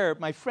the prayer,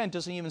 my friend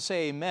doesn't even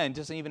say amen,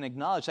 doesn't even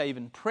acknowledge I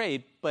even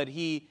prayed, but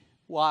he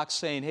walks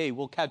saying, hey,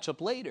 we'll catch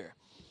up later.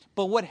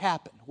 But what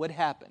happened?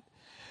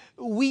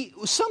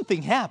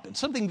 Something happened.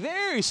 Something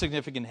very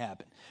significant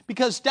happened.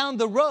 Because down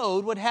the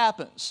road, what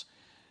happens?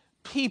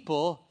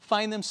 People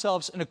find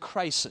themselves in a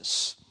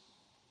crisis.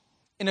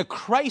 In a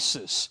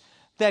crisis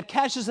that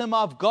catches them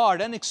off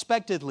guard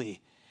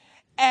unexpectedly.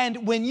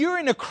 And when you're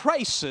in a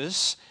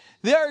crisis,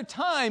 there are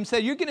times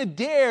that you're going to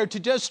dare to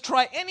just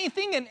try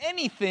anything and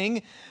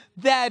anything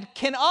that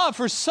can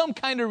offer some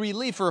kind of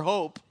relief or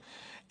hope.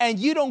 and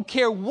you don't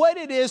care what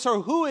it is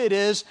or who it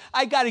is.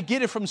 I got to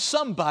get it from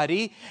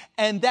somebody,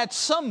 and that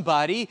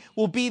somebody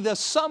will be the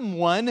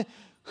someone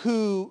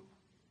who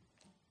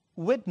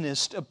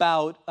witnessed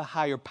about a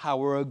higher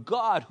power, a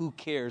God who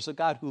cares, a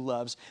God who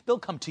loves. They'll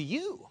come to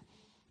you.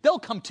 They'll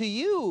come to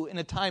you in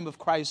a time of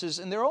crisis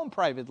in their own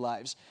private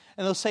lives.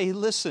 And they'll say,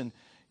 listen,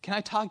 can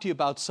I talk to you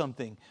about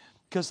something?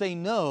 Because they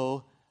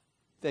know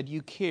that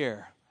you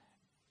care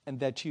and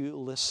that you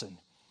listen.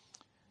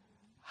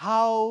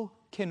 How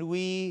can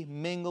we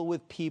mingle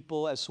with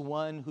people as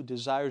one who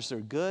desires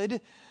their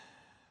good?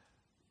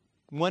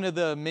 One of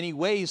the many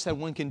ways that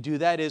one can do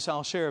that is,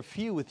 I'll share a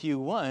few with you.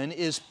 One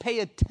is pay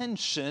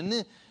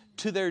attention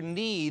to their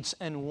needs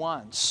and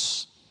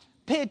wants.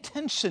 Pay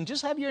attention.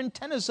 Just have your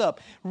antennas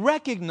up.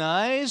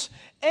 Recognize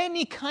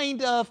any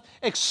kind of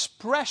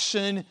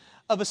expression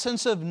of a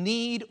sense of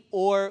need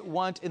or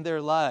want in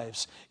their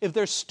lives. If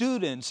they're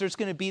students, there's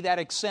going to be that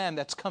exam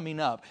that's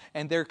coming up,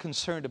 and they're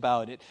concerned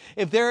about it.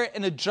 If they're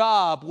in a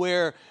job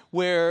where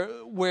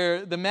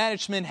the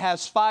management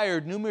has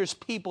fired numerous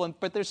people,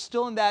 but they're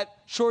still in that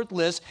short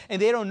list, and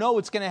they don't know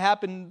what's going to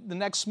happen the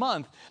next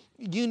month,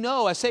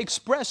 as they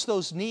express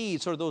those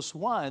needs or those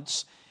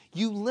wants,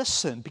 you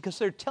listen, because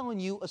they're telling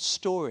you a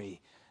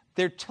story.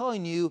 They're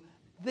telling you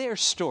their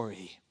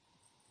story.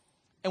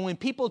 And when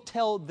people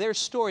tell their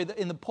story,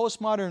 in the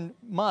postmodern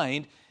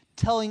mind,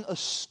 telling a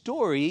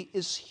story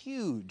is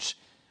huge.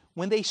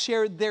 When they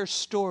share their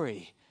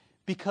story,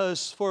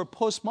 because for a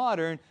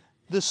postmodern,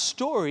 the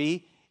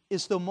story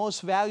is the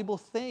most valuable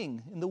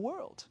thing in the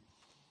world.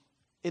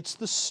 It's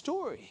the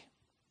story,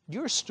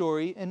 your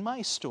story and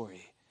my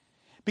story.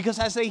 Because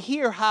as they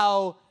hear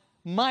how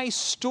my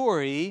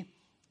story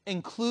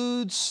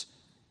includes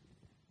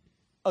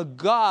a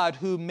God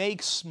who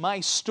makes my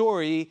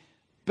story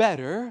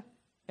better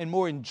and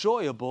more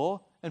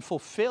enjoyable and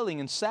fulfilling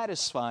and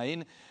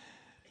satisfying,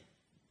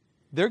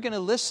 they're going to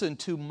listen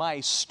to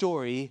my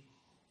story.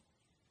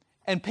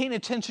 And paying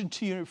attention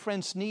to your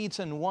friend's needs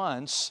and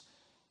wants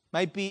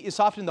is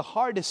often the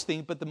hardest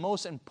thing, but the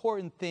most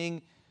important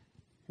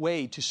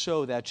way to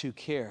show that you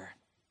care.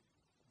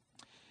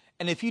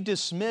 And if you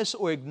dismiss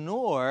or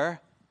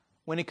ignore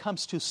when it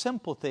comes to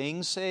simple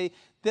things,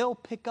 they'll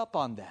pick up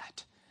on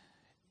that.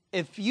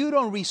 If you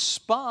don't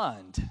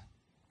respond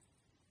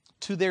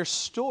to their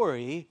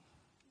story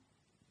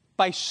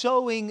by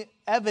showing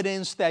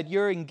evidence that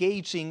you're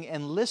engaging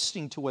and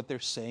listening to what they're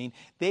saying,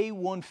 they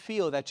won't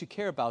feel that you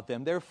care about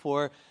them.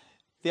 Therefore,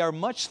 they are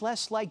much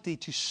less likely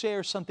to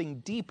share something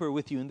deeper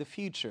with you in the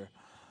future.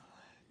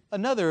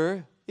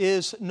 Another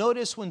is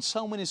notice when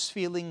someone is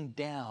feeling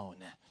down.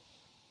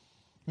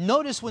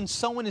 Notice when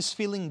someone is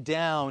feeling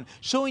down.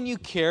 Showing you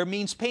care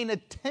means paying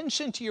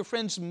attention to your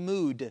friend's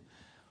mood.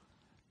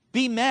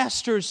 Be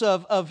masters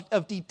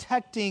of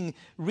detecting,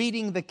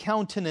 reading the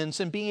countenance,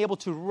 and being able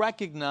to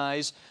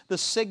recognize the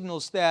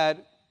signals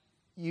that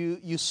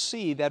you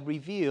see that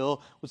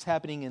reveal what's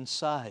happening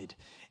inside.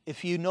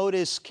 If you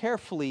notice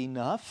carefully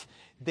enough,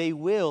 they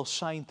will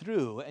shine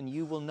through, and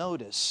you will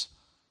notice.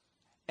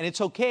 And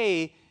it's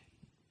okay.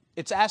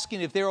 It's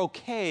asking if they're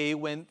okay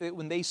when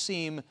they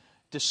seem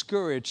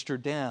discouraged or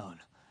down.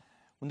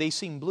 When they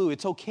seem blue,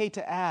 it's okay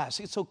to ask.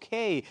 It's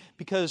okay,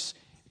 because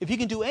if you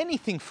can do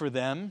anything for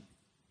them,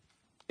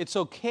 it's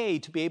okay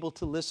to be able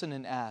to listen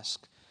and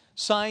ask.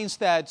 Signs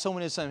that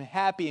someone is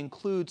unhappy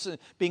includes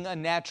being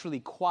unnaturally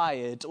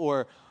quiet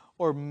or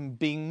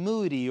being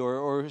moody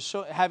or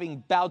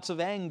having bouts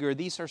of anger.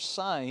 These are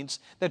signs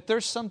that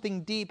there's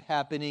something deep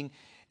happening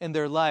in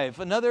their life.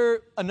 Another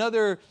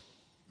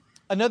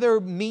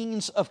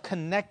means of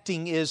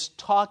connecting is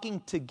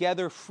talking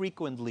together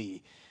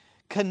frequently.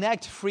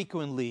 Connect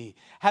frequently.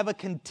 Have a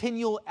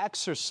continual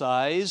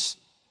exercise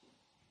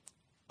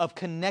of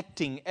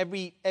connecting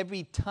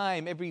every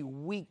time, every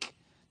week,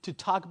 to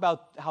talk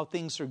about how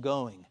things are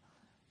going.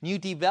 New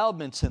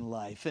developments in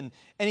life and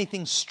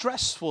anything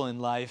stressful in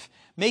life.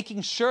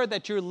 Making sure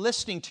that you're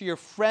listening to your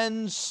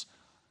friend's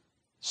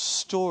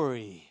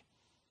story.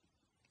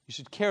 You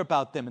should care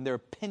about them and their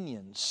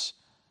opinions.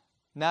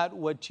 Not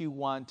what you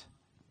want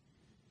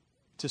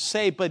to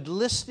say, but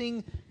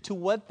listening to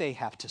what they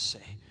have to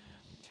say.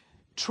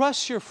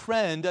 Trust your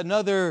friend.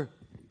 Another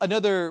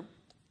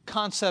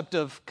concept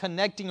of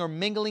connecting or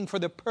mingling for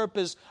the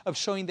purpose of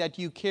showing that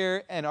you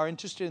care and are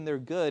interested in their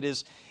good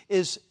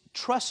is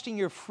trusting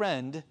your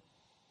friend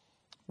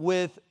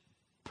with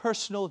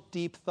personal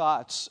deep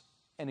thoughts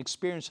and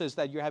experiences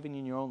that you're having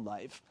in your own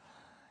life.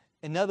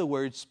 In other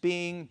words,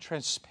 being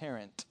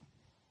transparent,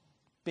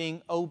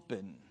 being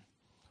open.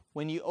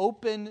 When you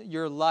open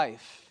your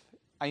life,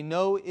 I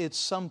know it's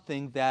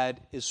something that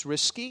is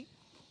risky.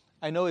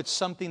 I know it's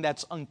something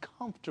that's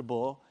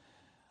uncomfortable,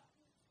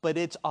 but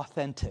it's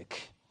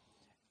authentic.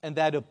 And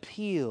that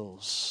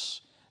appeals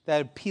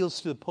to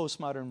the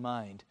postmodern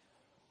mind.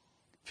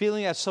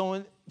 Feeling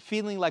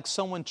like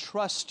someone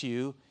trusts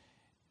you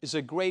is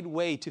a great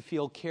way to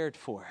feel cared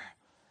for.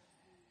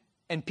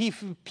 And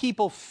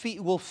people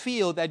will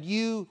feel that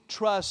you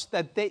trust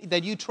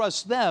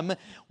them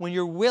when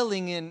you're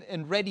willing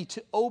and ready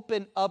to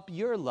open up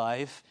your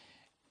life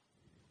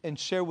and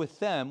share with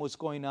them what's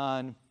going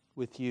on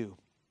with you.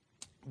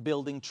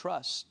 Building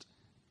trust.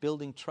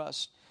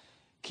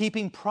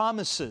 Keeping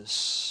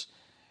promises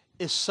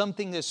is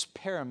something that's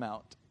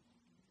paramount.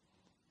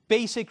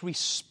 Basic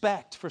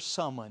respect for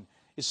someone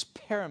is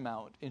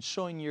paramount in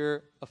showing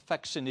your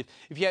affection.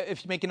 If you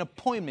make an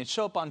appointment,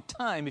 show up on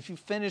time. If you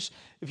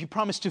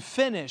promise to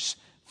finish,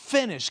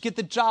 get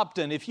the job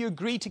done. If you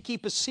agree to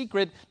keep a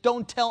secret,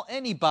 don't tell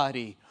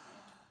anybody.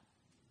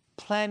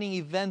 Planning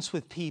events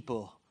with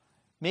people,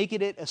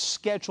 making it a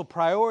schedule,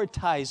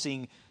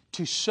 prioritizing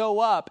to show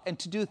up and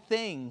to do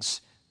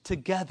things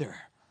together.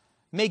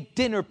 Make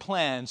dinner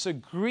plans,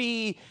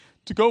 agree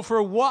to go for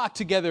a walk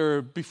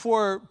together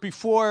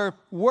before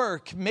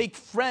work. Make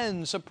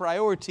friends a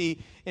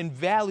priority in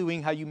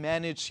valuing how you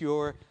manage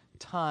your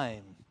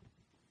time.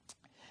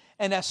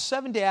 And as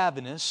Seventh-day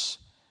Adventists,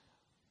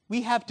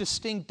 we have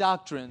distinct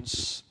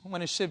doctrines. I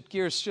want to shift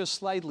gears just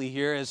slightly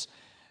here as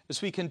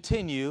we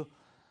continue.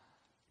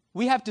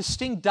 We have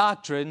distinct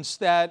doctrines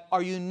that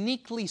are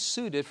uniquely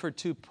suited for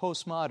two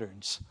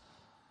postmoderns.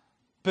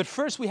 But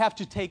first, we have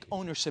to take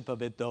ownership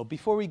of it, though.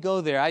 Before we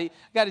go there, I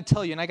got to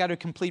tell you, and I got to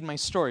complete my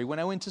story. When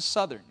I went to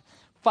Southern,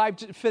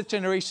 fifth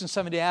generation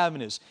Seventh-day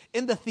Adventists,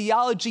 in the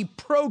theology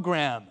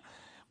program,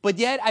 but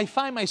yet I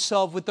find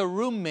myself with a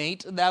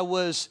roommate that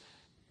was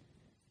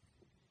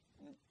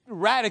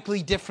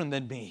radically different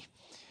than me.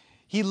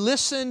 He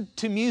listened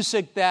to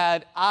music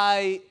that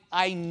I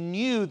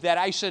knew that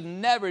I should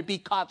never be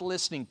caught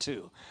listening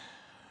to.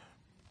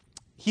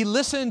 He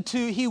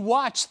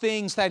watched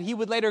things that he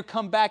would later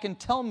come back and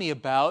tell me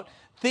about,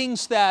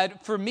 things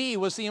that for me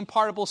was the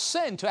unpardonable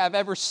sin to have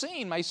ever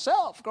seen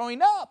myself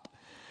growing up.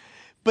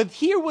 But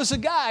here was a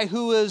guy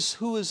who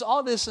was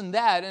all this and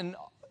that and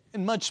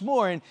much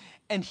more,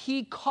 and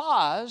he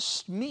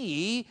caused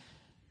me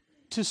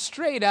to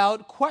straight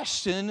out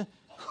question,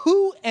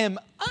 who am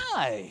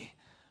I?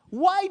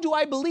 Why do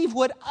I believe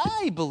what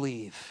I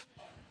believe?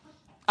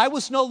 I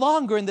was no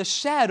longer in the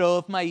shadow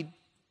of my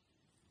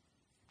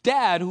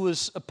dad, who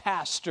was a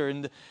pastor,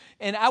 and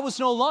I was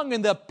no longer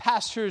in the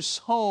pastor's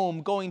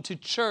home going to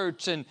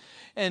church and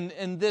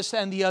this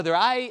and the other.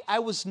 I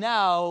was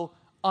now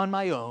on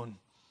my own.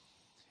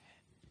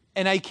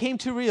 And I came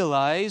to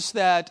realize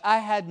that I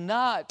had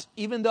not,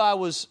 even though I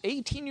was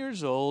 18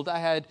 years old, I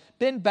had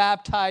been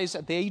baptized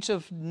at the age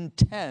of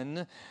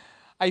 10,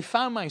 I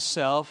found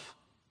myself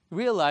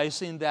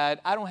realizing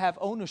that I don't have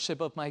ownership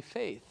of my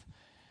faith.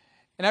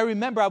 And I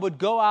remember I would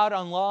go out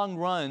on long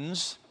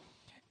runs,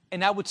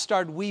 and I would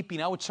start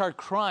weeping, I would start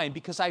crying,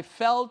 because I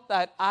felt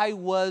that I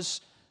was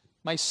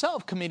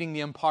myself committing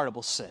the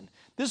unpardonable sin.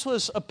 This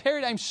was a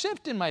paradigm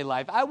shift in my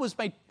life.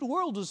 My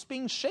world was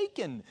being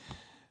shaken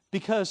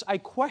because I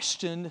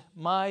questioned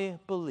my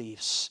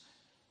beliefs.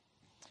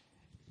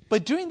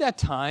 But during that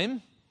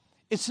time,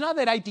 it's not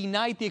that I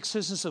denied the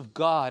existence of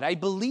God. I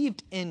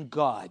believed in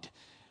God.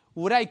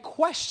 What I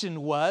questioned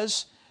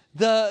was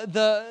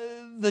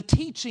the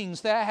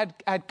teachings that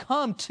I had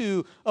come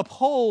to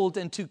uphold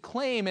and to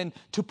claim and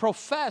to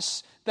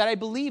profess that I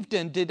believed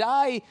in.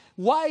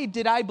 Why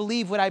did I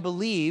believe what I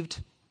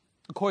believed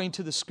according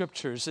to the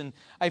Scriptures? And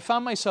I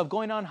found myself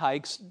going on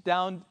hikes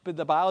down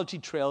the biology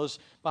trails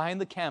behind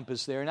the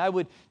campus there, and I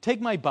would take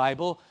my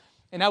Bible,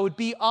 and I would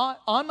be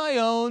on my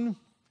own,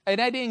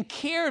 and I didn't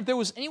care if there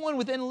was anyone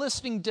within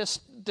listening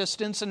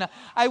distance, and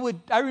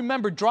I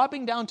remember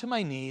dropping down to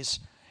my knees,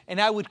 and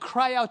I would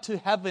cry out to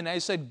heaven. I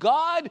said,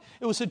 God,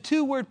 it was a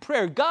 2-word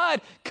prayer. God,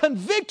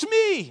 convict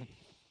me.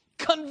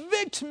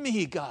 Convict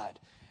me, God.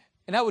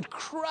 And I would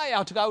cry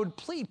out to God. I would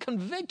plead,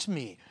 convict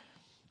me.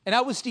 And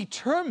I was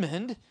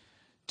determined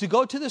to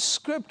go to the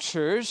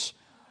Scriptures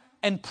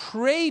and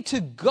pray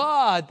to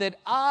God that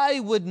I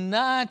would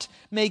not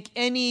make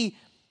any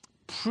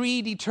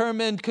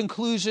predetermined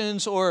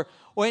conclusions or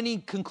any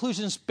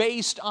conclusions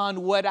based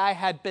on what I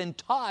had been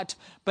taught,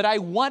 but I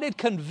wanted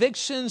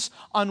convictions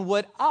on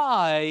what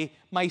I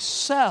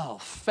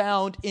myself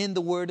found in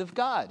the Word of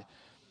God.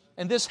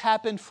 And this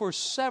happened for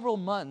several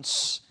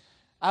months.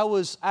 I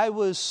was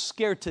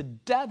scared to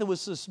death. It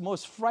was the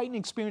most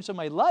frightening experience of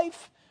my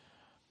life,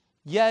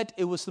 yet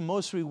it was the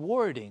most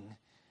rewarding,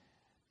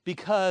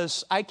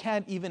 because I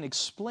can't even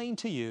explain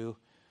to you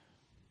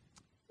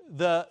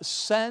the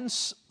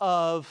sense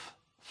of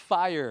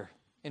fire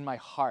in my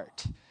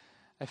heart.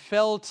 I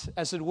felt,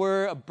 as it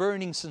were, a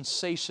burning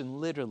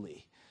sensation,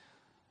 literally.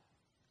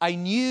 I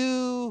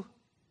knew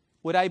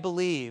what I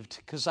believed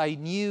because I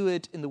knew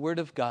it in the Word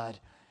of God.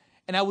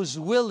 And I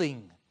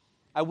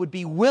would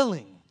be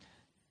willing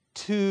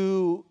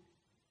to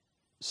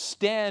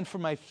stand for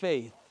my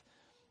faith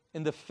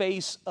in the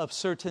face of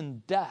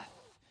certain death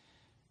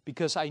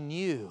because I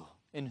knew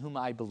in whom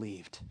I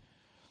believed.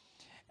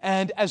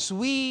 And as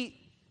we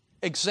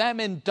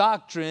examine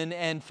doctrine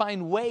and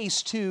find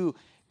ways to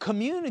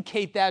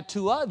communicate that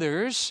to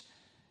others,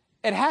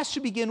 it has to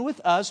begin with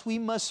us. We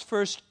must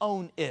first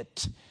own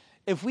it.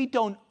 If we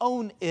don't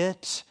own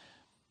it,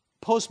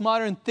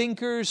 postmodern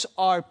thinkers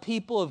are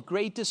people of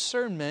great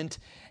discernment,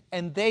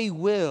 and they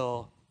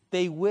will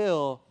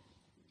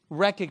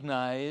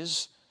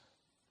recognize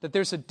that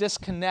there's a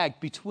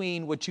disconnect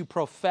between what you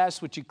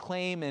profess, what you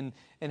claim,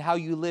 and how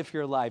you live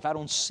your life. I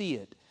don't see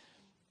it.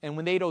 And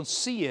when they don't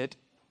see it,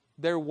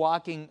 they're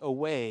walking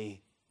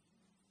away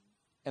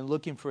and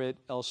looking for it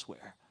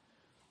elsewhere.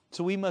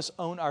 So we must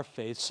own our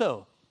faith.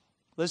 So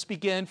let's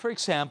begin, for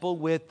example,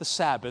 with the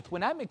Sabbath.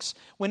 When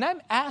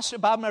I'm asked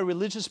about my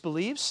religious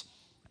beliefs,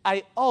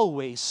 I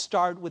always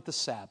start with the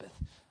Sabbath.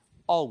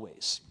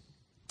 Always.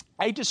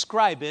 I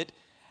describe it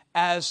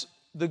as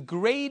the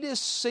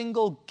greatest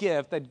single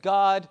gift that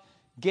God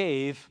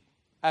gave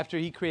after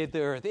He created the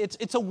earth.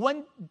 It's a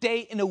 1 day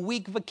in a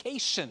week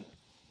vacation.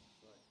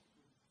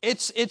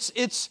 It's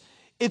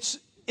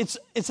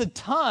a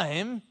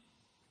time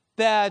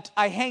that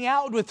I hang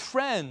out with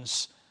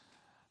friends.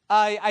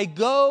 I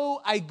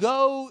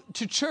go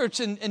to church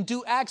and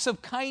do acts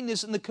of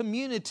kindness in the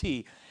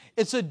community.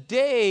 It's a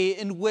day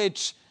in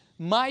which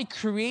my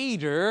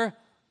Creator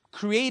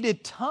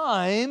created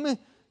time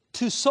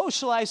to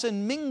socialize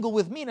and mingle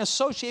with me and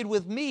associate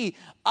with me.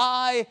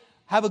 I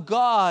have a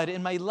God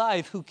in my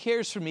life who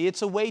cares for me.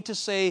 It's a way to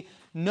say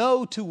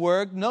no to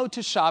work, no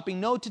to shopping,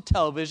 no to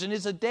television.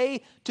 It's a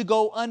day to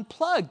go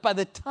unplugged. By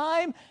the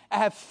time I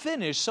have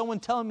finished,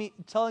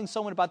 telling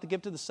someone about the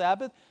gift of the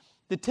Sabbath,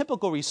 the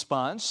typical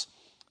response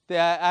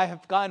that I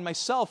have gotten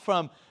myself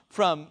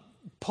from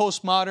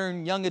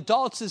postmodern young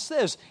adults is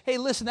this: hey,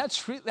 listen,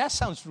 that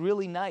sounds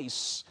really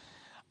nice.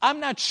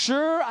 I'm not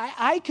sure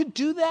I could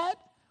do that,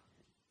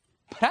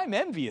 but I'm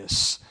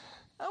envious.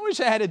 I wish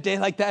I had a day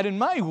like that in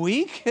my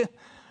week.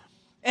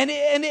 But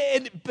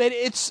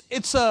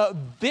it's a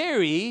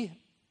very,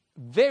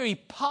 very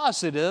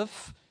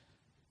positive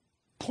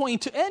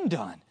point to end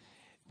on.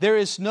 There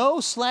is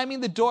no slamming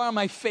the door on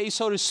my face,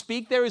 so to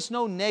speak. There is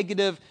no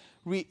negative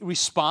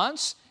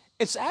response.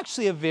 It's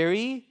actually a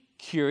very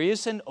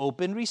curious and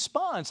open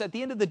response. At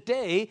the end of the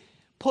day,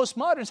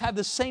 postmoderns have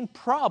the same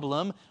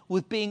problem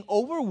with being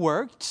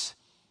overworked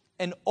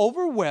and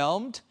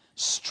overwhelmed,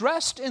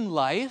 stressed in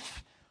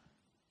life,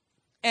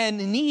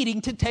 and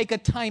needing to take a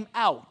time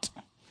out,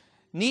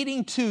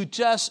 needing to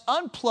just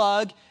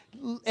unplug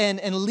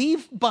and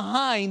leave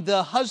behind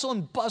the hustle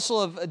and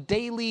bustle of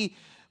daily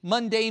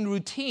mundane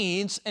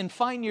routines and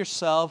find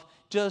yourself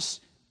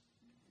just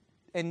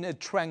in a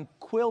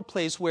tranquil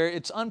place where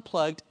it's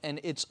unplugged and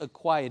it's a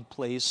quiet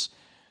place.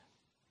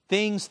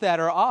 Things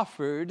that are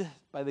offered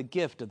by the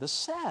gift of the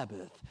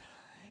Sabbath.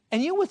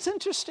 And you know what's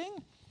interesting?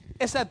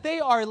 Is that they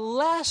are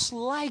less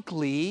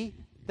likely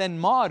than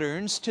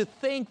moderns to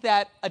think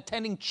that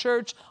attending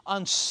church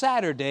on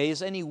Saturday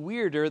is any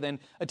weirder than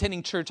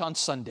attending church on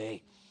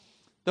Sunday.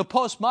 The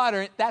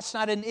postmodern, that's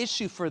not an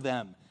issue for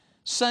them.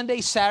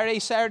 Sunday, Saturday,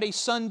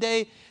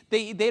 Sunday,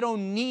 they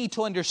don't need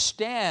to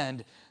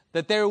understand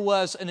that there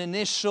was an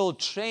initial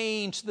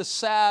change to the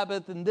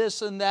Sabbath and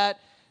this and that.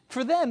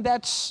 For them,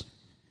 that's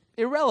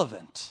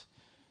irrelevant.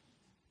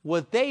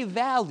 What they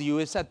value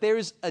is that there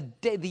is a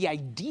day, the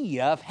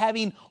idea of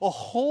having a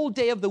whole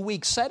day of the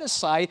week set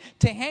aside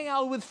to hang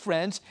out with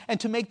friends and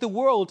to make the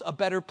world a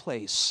better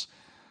place.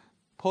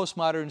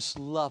 Postmoderns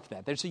love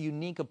that. There's a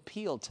unique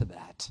appeal to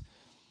that.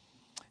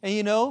 And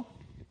you know,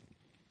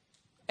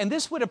 and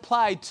this would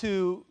apply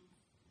to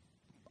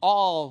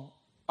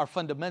all our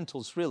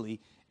fundamentals,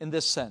 really, in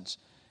this sense.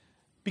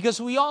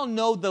 Because we all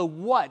know the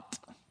what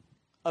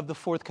of the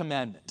fourth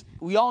commandment.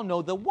 We all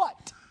know the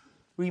what.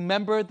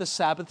 Remember the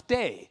Sabbath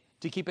day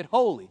to keep it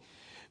holy.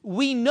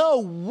 We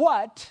know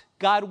what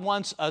God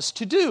wants us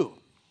to do.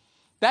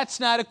 That's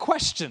not a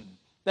question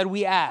that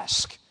we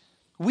ask.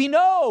 We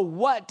know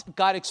what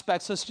God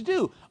expects us to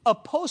do. A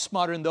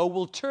postmodern, though,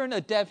 will turn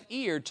a deaf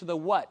ear to the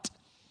what.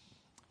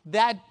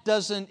 That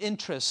doesn't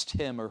interest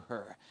him or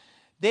her.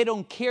 They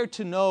don't care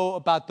to know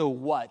about the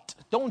what.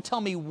 Don't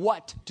tell me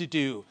what to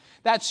do.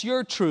 That's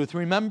your truth.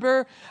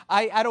 Remember,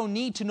 I don't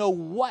need to know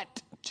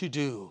what to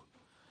do.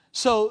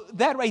 So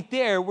that right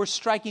there, we're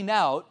striking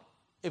out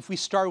if we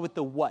start with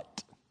the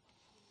what.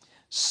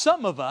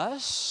 Some of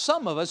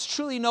us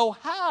truly know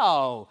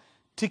how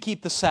to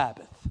keep the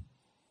Sabbath.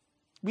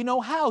 We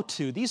know how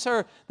to. These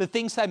are the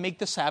things that make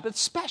the Sabbath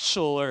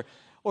special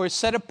or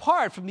set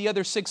apart from the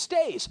other 6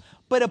 days.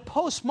 But a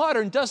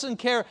postmodern doesn't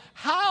care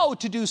how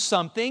to do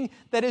something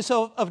that is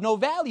of no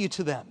value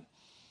to them.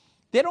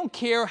 They don't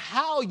care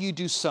how you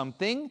do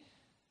something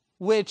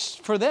which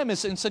for them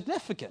is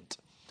insignificant.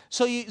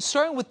 So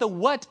starting with the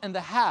what and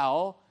the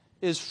how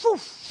is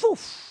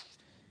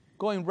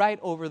going right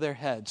over their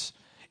heads.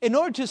 In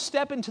order to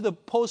step into the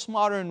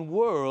postmodern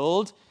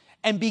world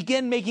and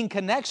begin making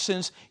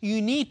connections,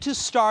 you need to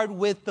start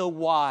with the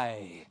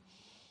why.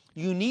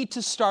 You need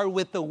to start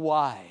with the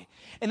why.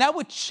 And I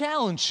would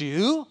challenge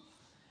you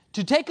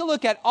to take a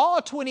look at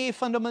all 28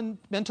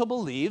 fundamental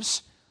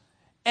beliefs.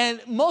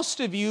 And most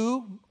of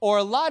you, or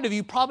a lot of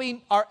you,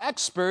 probably are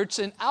experts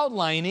in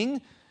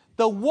outlining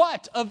the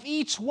what of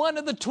each one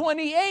of the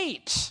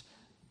 28.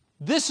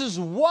 This is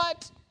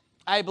what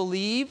I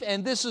believe,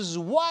 and this is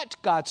what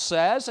God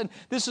says, and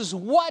this is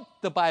what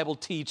the Bible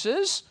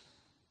teaches,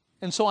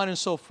 and so on and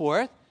so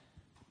forth.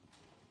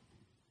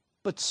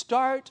 But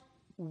start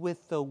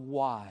with the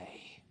why.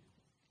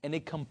 And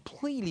it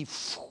completely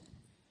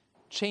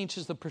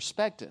changes the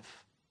perspective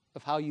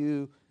of how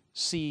you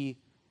see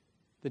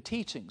the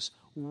teachings.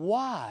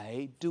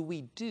 Why do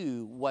we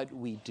do what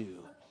we do?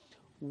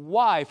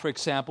 Why, for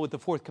example, with the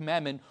fourth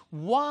commandment,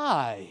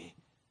 why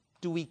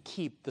do we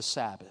keep the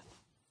Sabbath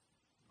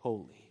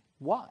holy?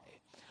 Why?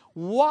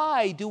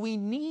 Why do we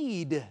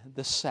need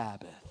the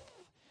Sabbath?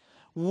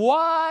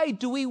 Why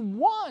do we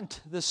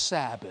want the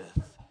Sabbath?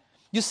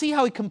 You see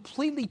how it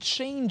completely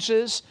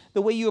changes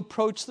the way you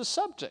approach the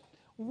subject.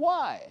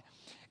 Why?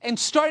 And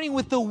starting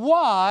with the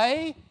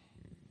why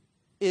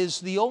is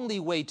the only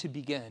way to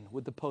begin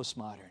with the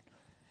postmodern.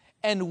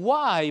 And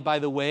why, by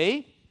the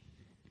way,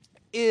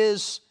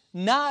 is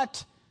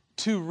not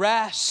to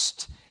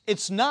rest.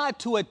 It's not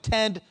to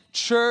attend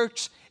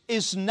church.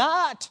 It's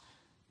not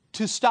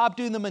to stop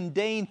doing the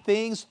mundane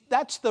things.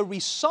 That's the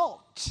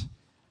result.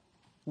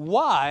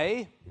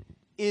 Why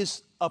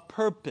is a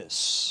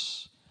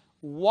purpose.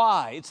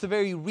 Why? It's the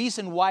very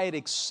reason why it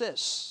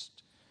exists.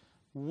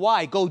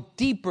 Why? Go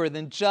deeper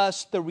than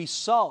just the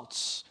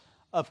results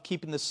of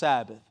keeping the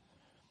Sabbath.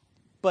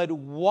 But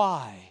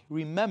why?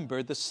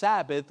 Remember, the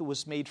Sabbath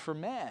was made for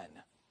man,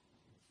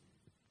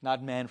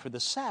 not man for the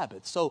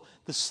Sabbath. So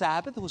the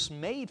Sabbath was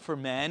made for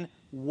man.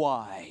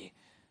 Why?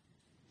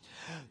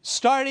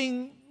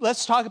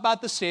 Let's talk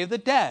about the state of the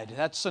dead.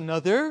 That's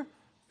another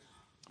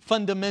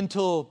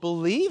fundamental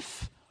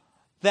belief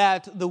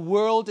that the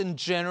world in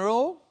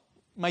general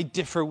might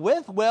differ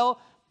with. Well,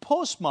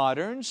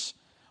 postmoderns,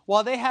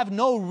 while they have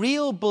no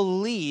real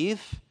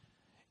belief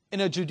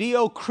in a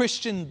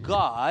Judeo-Christian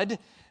God,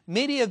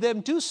 many of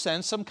them do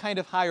sense some kind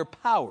of higher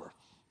power,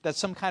 that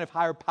some kind of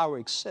higher power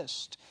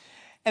exists.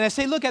 And as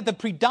they look at the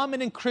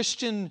predominant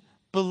Christian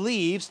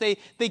beliefs, they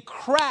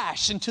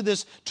crash into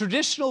this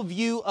traditional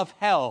view of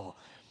hell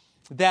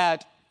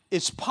that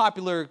is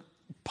popular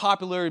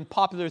in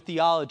popular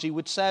theology,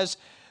 which says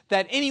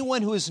that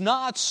anyone who is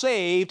not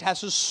saved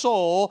has a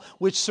soul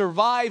which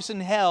survives in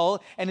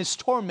hell and is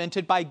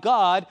tormented by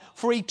God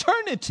for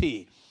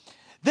eternity.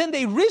 Then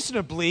they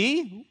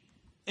reasonably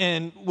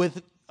and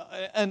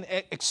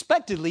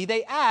unexpectedly,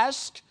 they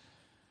ask,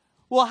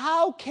 well,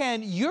 how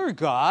can your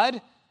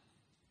God,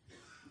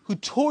 who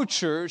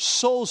tortures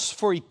souls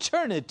for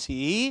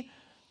eternity,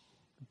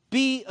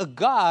 be a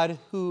God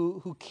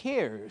who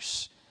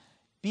cares?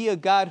 Be a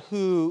God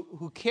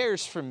who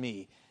cares for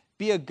me.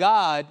 Be a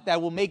God that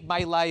will make my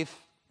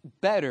life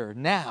better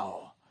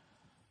now.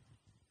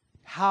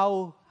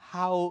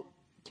 How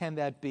can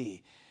that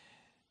be?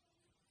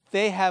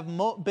 They have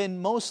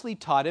been mostly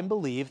taught and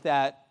believe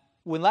that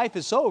when life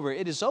is over,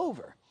 it is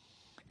over.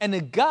 And a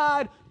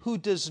God who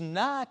does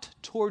not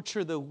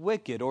torture the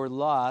wicked or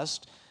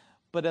lost,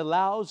 but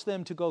allows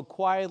them to go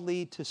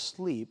quietly to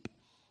sleep,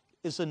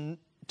 is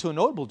to a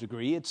notable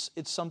degree, it's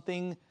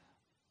something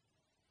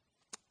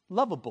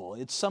lovable.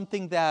 It's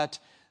something that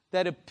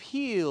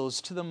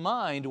appeals to the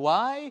mind.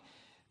 Why?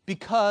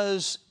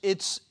 Because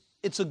it's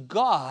a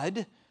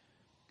God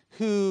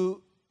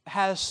who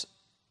has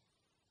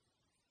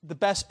the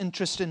best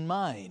interest in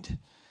mind,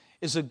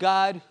 is a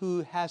God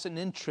who has an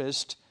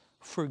interest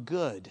for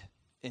good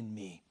in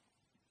me.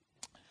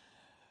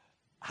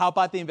 How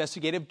about the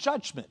investigative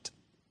judgment?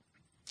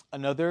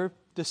 Another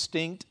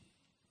distinct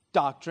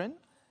doctrine.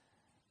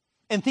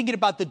 And thinking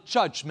about the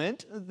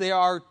judgment, there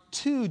are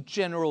two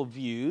general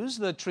views.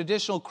 The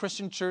traditional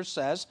Christian church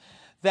says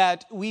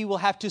that we will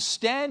have to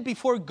stand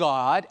before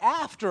God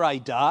after I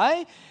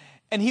die,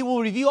 and He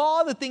will review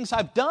all the things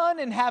I've done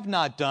and have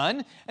not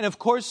done. And of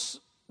course,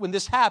 when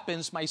this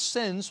happens, my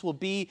sins will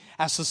be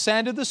as the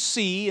sand of the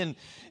sea, and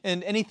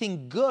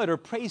anything good or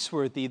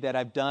praiseworthy that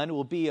I've done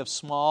will be of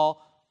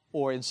small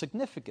or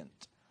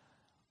insignificant.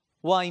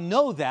 Well, I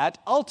know that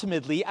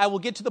ultimately I will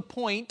get to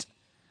point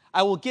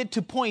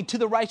to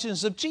the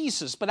righteousness of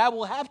Jesus, but I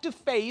will have to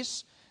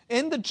face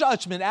in the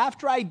judgment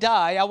after I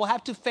die, I will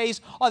have to face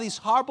all these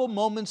horrible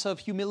moments of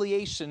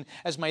humiliation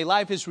as my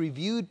life is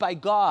reviewed by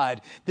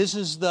God. This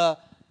is the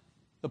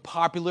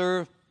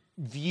popular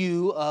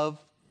view of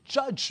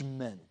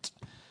judgment.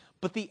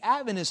 But the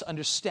Adventist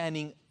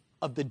understanding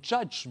of the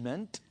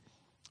judgment,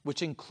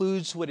 which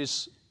includes what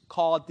is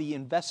called the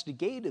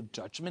investigative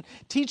judgment,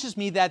 teaches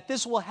me that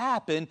this will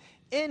happen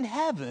in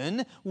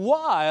heaven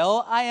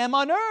while I am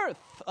on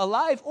earth,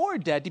 alive or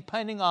dead,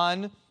 depending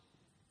on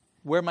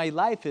where my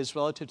life is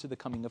relative to the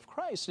coming of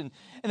Christ. And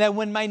that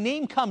when my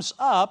name comes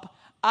up,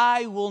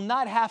 I will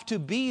not have to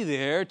be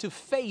there to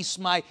face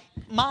my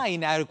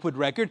inadequate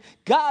record.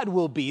 God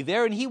will be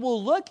there, and He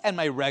will look at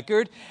my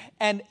record,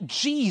 and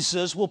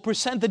Jesus will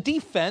present the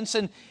defense.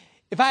 And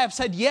if I have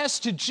said yes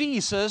to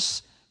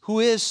Jesus, who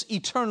is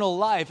eternal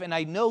life, and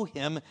I know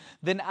Him,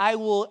 then I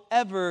will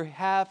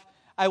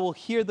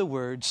hear the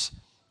words,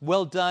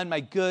 "Well done,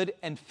 my good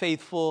and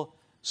faithful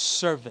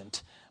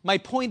servant." My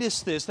point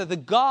is this, that the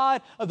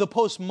God of the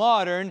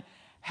postmodern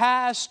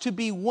has to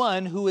be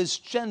one who is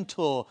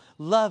gentle,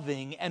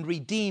 loving, and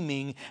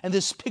redeeming. And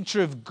this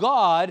picture of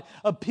God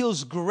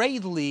appeals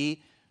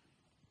greatly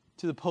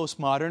to the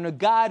postmodern, a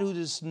God who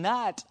does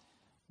not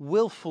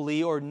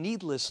willfully or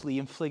needlessly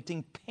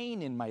inflicting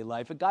pain in my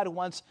life. A God who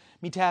wants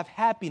me to have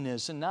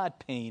happiness and not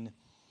pain.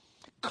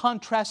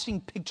 Contrasting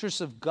pictures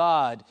of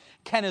God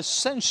can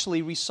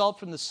essentially result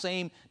from the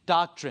same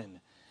doctrine.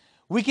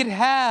 We could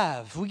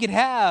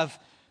have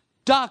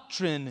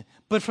doctrine,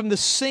 but from the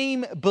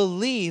same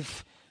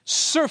belief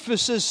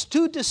surfaces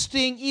two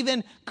distinct,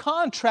 even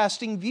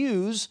contrasting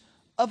views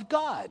of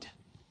God.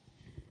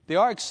 There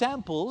are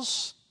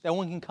examples that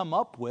one can come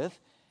up with,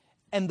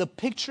 and the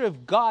picture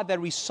of God that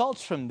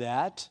results from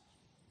that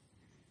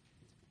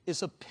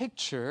is a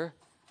picture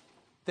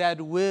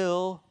that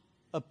will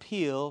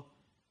appeal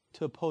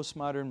to a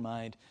postmodern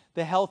mind.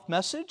 The health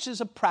message is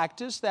a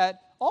practice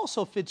that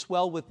also fits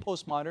well with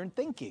postmodern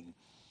thinking.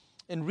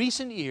 In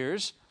recent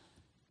years,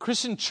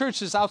 Christian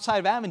churches outside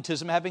of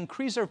Adventism have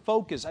increased their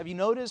focus, have you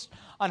noticed,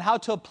 on how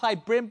to apply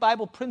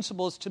Bible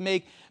principles to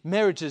make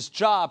marriages,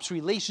 jobs,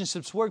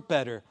 relationships work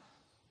better,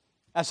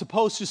 as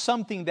opposed to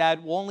something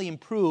that will only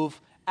improve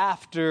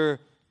after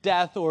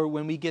death or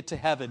when we get to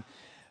heaven.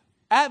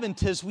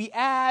 Adventists, we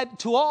add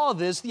to all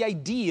this the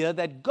idea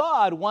that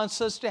God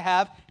wants us to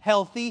have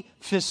healthy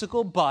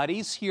physical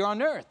bodies here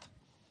on earth.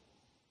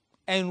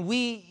 And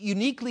we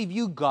uniquely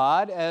view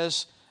God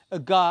as a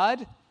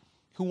God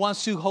who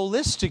wants to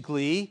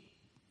holistically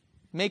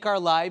make our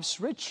lives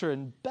richer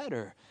and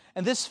better.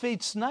 And this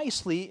fits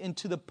nicely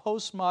into the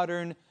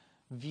postmodern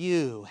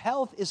view.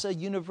 Health is a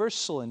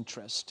universal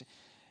interest.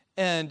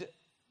 And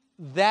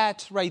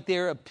that right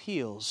there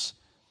appeals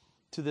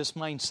to this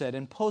mindset.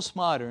 And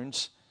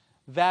postmoderns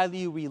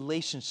value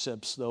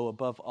relationships, though,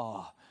 above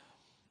all.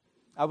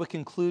 I would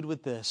conclude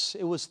with this.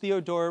 It was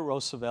Theodore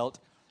Roosevelt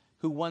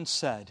who once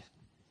said,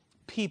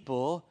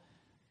 "People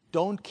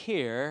don't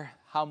care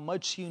how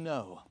much you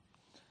know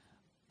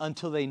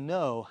until they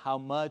know how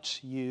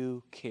much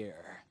you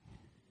care."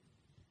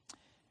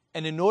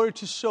 And in order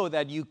to show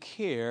that you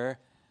care,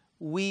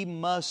 we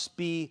must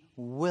be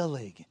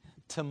willing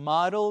to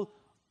model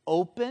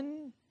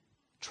open,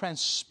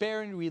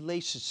 transparent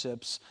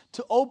relationships,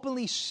 to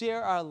openly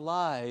share our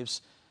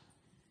lives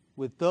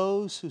with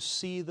those who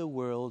see the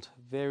world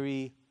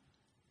very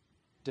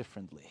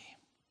differently.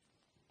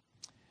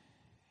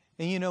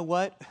 And you know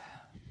what?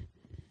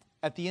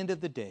 At the end of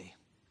the day,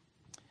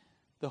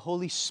 the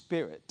Holy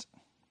Spirit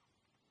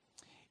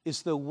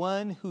is the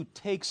one who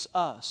takes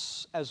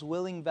us as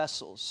willing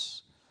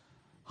vessels,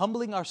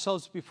 humbling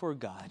ourselves before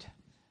God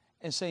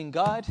and saying,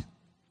 "God,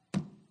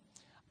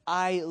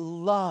 I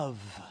love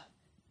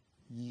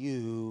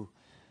you.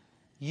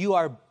 You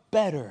are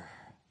better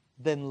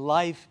than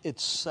life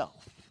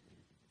itself."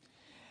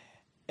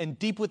 And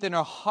deep within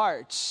our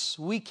hearts,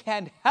 we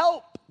can't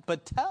help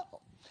but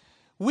tell.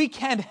 We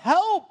can't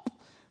help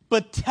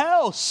but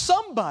tell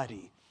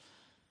somebody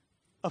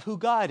of who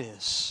God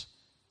is,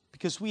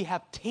 because we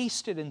have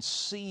tasted and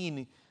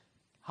seen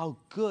how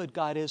good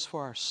God is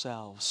for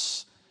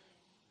ourselves.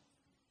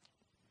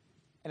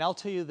 And I'll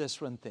tell you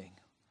this one thing,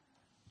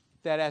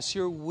 that as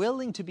you're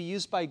willing to be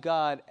used by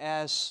God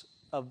as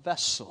a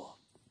vessel,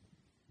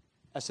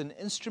 as an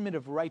instrument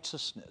of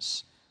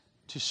righteousness,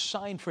 to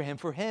shine for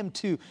Him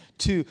to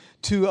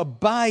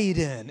abide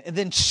in, and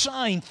then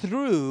shine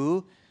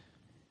through,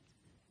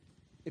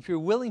 if you're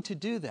willing to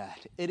do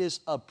that, it is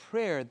a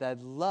prayer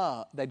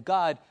that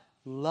God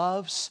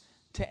loves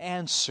to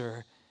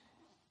answer,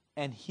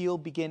 and He'll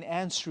begin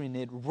answering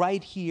it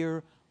right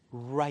here,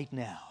 right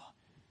now.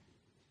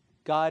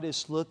 God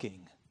is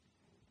looking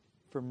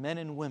for men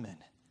and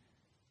women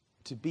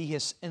to be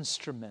His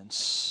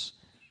instruments,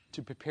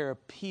 to prepare a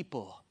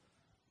people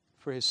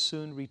for His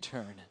soon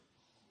return.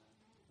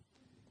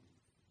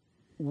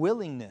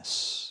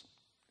 Willingness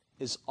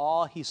is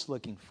all He's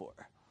looking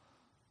for.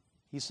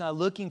 He's not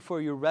looking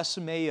for your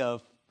resume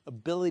of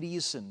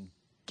abilities and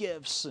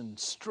gifts and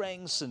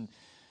strengths and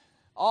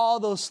all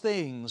those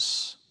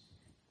things.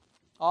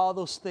 All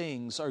those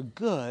things are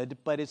good,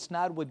 but it's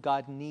not what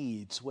God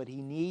needs. What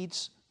He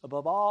needs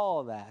above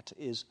all that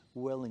is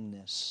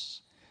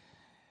willingness.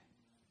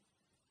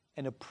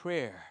 And a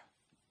prayer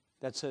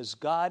that says,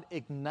 "God,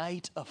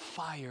 ignite a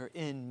fire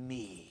in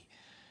me."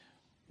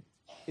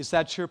 Is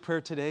that your prayer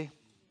today?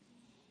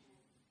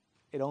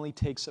 It only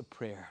takes a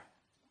prayer,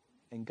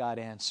 and God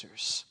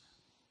answers.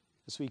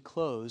 As we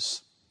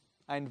close,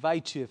 I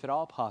invite you, if at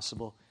all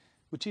possible,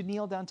 would you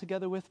kneel down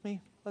together with me?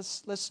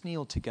 Let's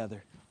kneel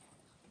together.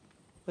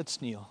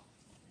 Let's kneel.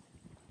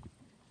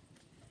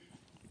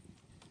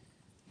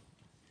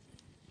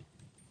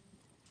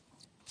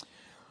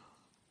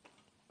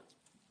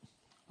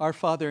 Our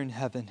Father in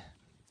heaven,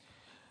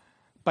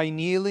 by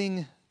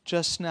kneeling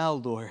just now,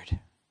 Lord,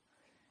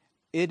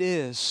 it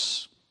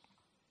is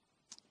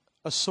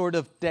a sort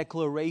of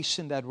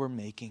declaration that we're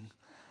making,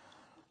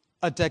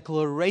 a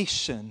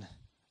declaration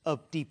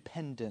of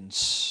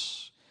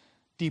dependence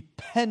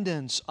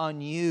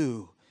on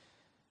you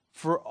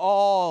for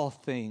all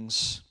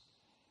things.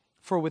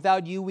 For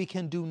without you we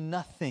can do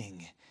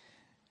nothing.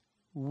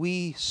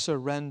 We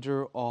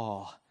surrender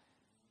all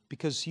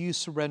because you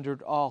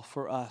surrendered all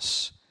for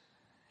us.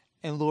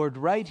 And Lord,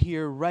 right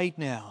here, right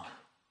now,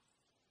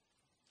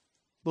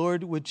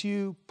 Lord, would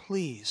you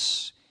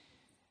please,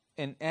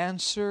 in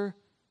answer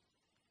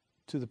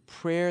to the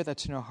prayer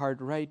that's in our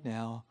heart right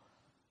now,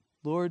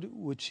 Lord,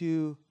 would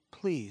you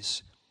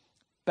please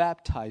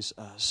baptize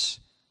us,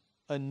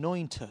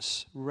 anoint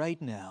us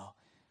right now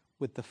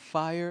with the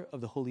fire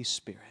of the Holy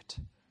Spirit.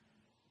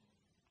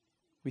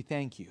 We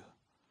thank you.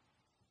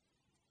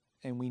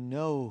 And we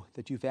know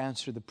that you've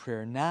answered the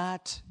prayer,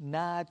 not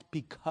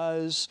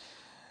because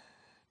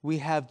we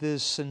have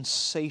this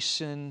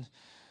sensation,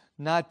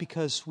 not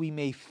because we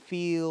may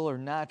feel or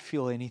not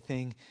feel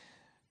anything,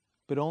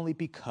 but only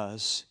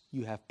because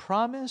you have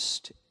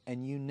promised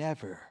and you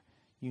never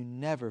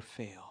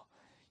fail.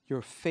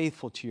 You're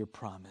faithful to your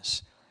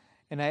promise.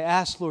 And I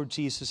ask, Lord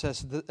Jesus,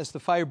 as the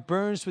fire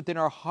burns within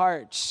our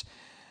hearts,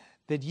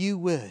 that you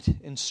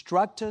would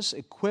instruct us,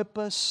 equip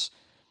us,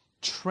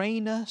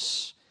 train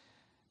us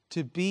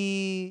to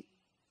be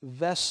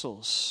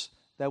vessels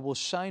that will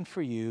shine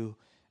for you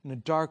in a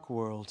dark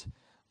world.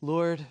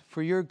 Lord,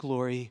 for your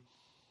glory,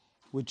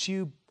 would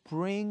you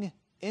bring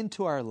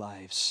into our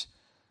lives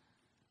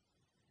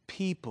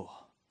people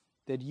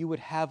that you would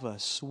have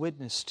us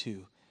witness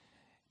to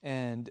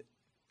and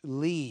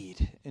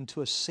lead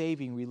into a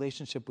saving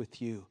relationship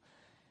with you.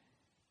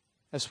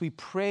 As we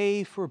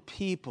pray for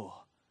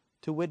people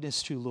to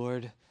witness to,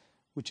 Lord,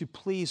 would you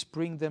please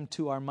bring them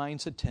to our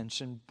mind's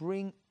attention,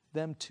 bring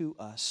them to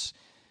us.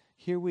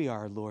 Here we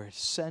are, Lord,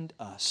 send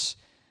us.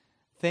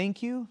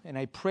 Thank you, and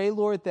I pray,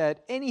 Lord,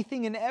 that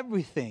anything and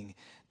everything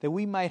that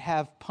we might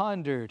have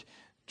pondered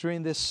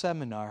during this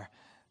seminar,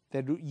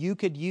 that you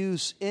could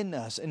use in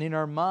us and in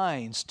our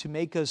minds to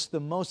make us the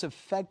most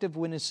effective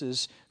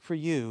witnesses for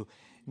you.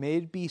 May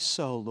it be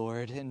so,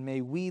 Lord, and may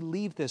we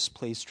leave this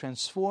place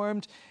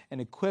transformed and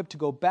equipped to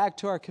go back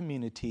to our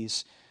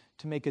communities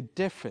to make a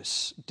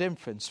difference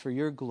for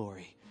your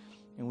glory.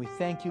 And we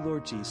thank you,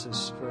 Lord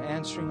Jesus, for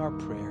answering our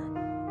prayer.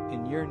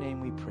 In your name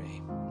we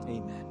pray.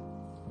 Amen.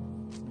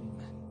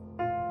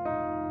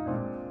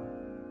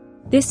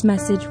 This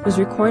message was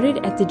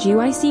recorded at the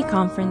GYC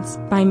conference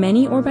by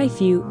many or by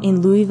few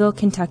in Louisville,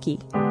 Kentucky.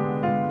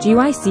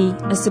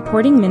 GYC, a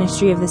supporting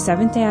ministry of the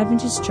Seventh-day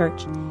Adventist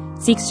Church,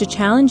 seeks to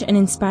challenge and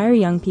inspire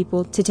young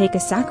people to take a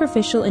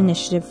sacrificial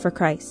initiative for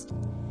Christ.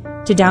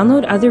 To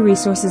download other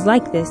resources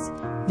like this,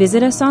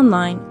 visit us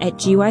online at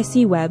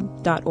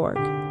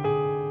gycweb.org.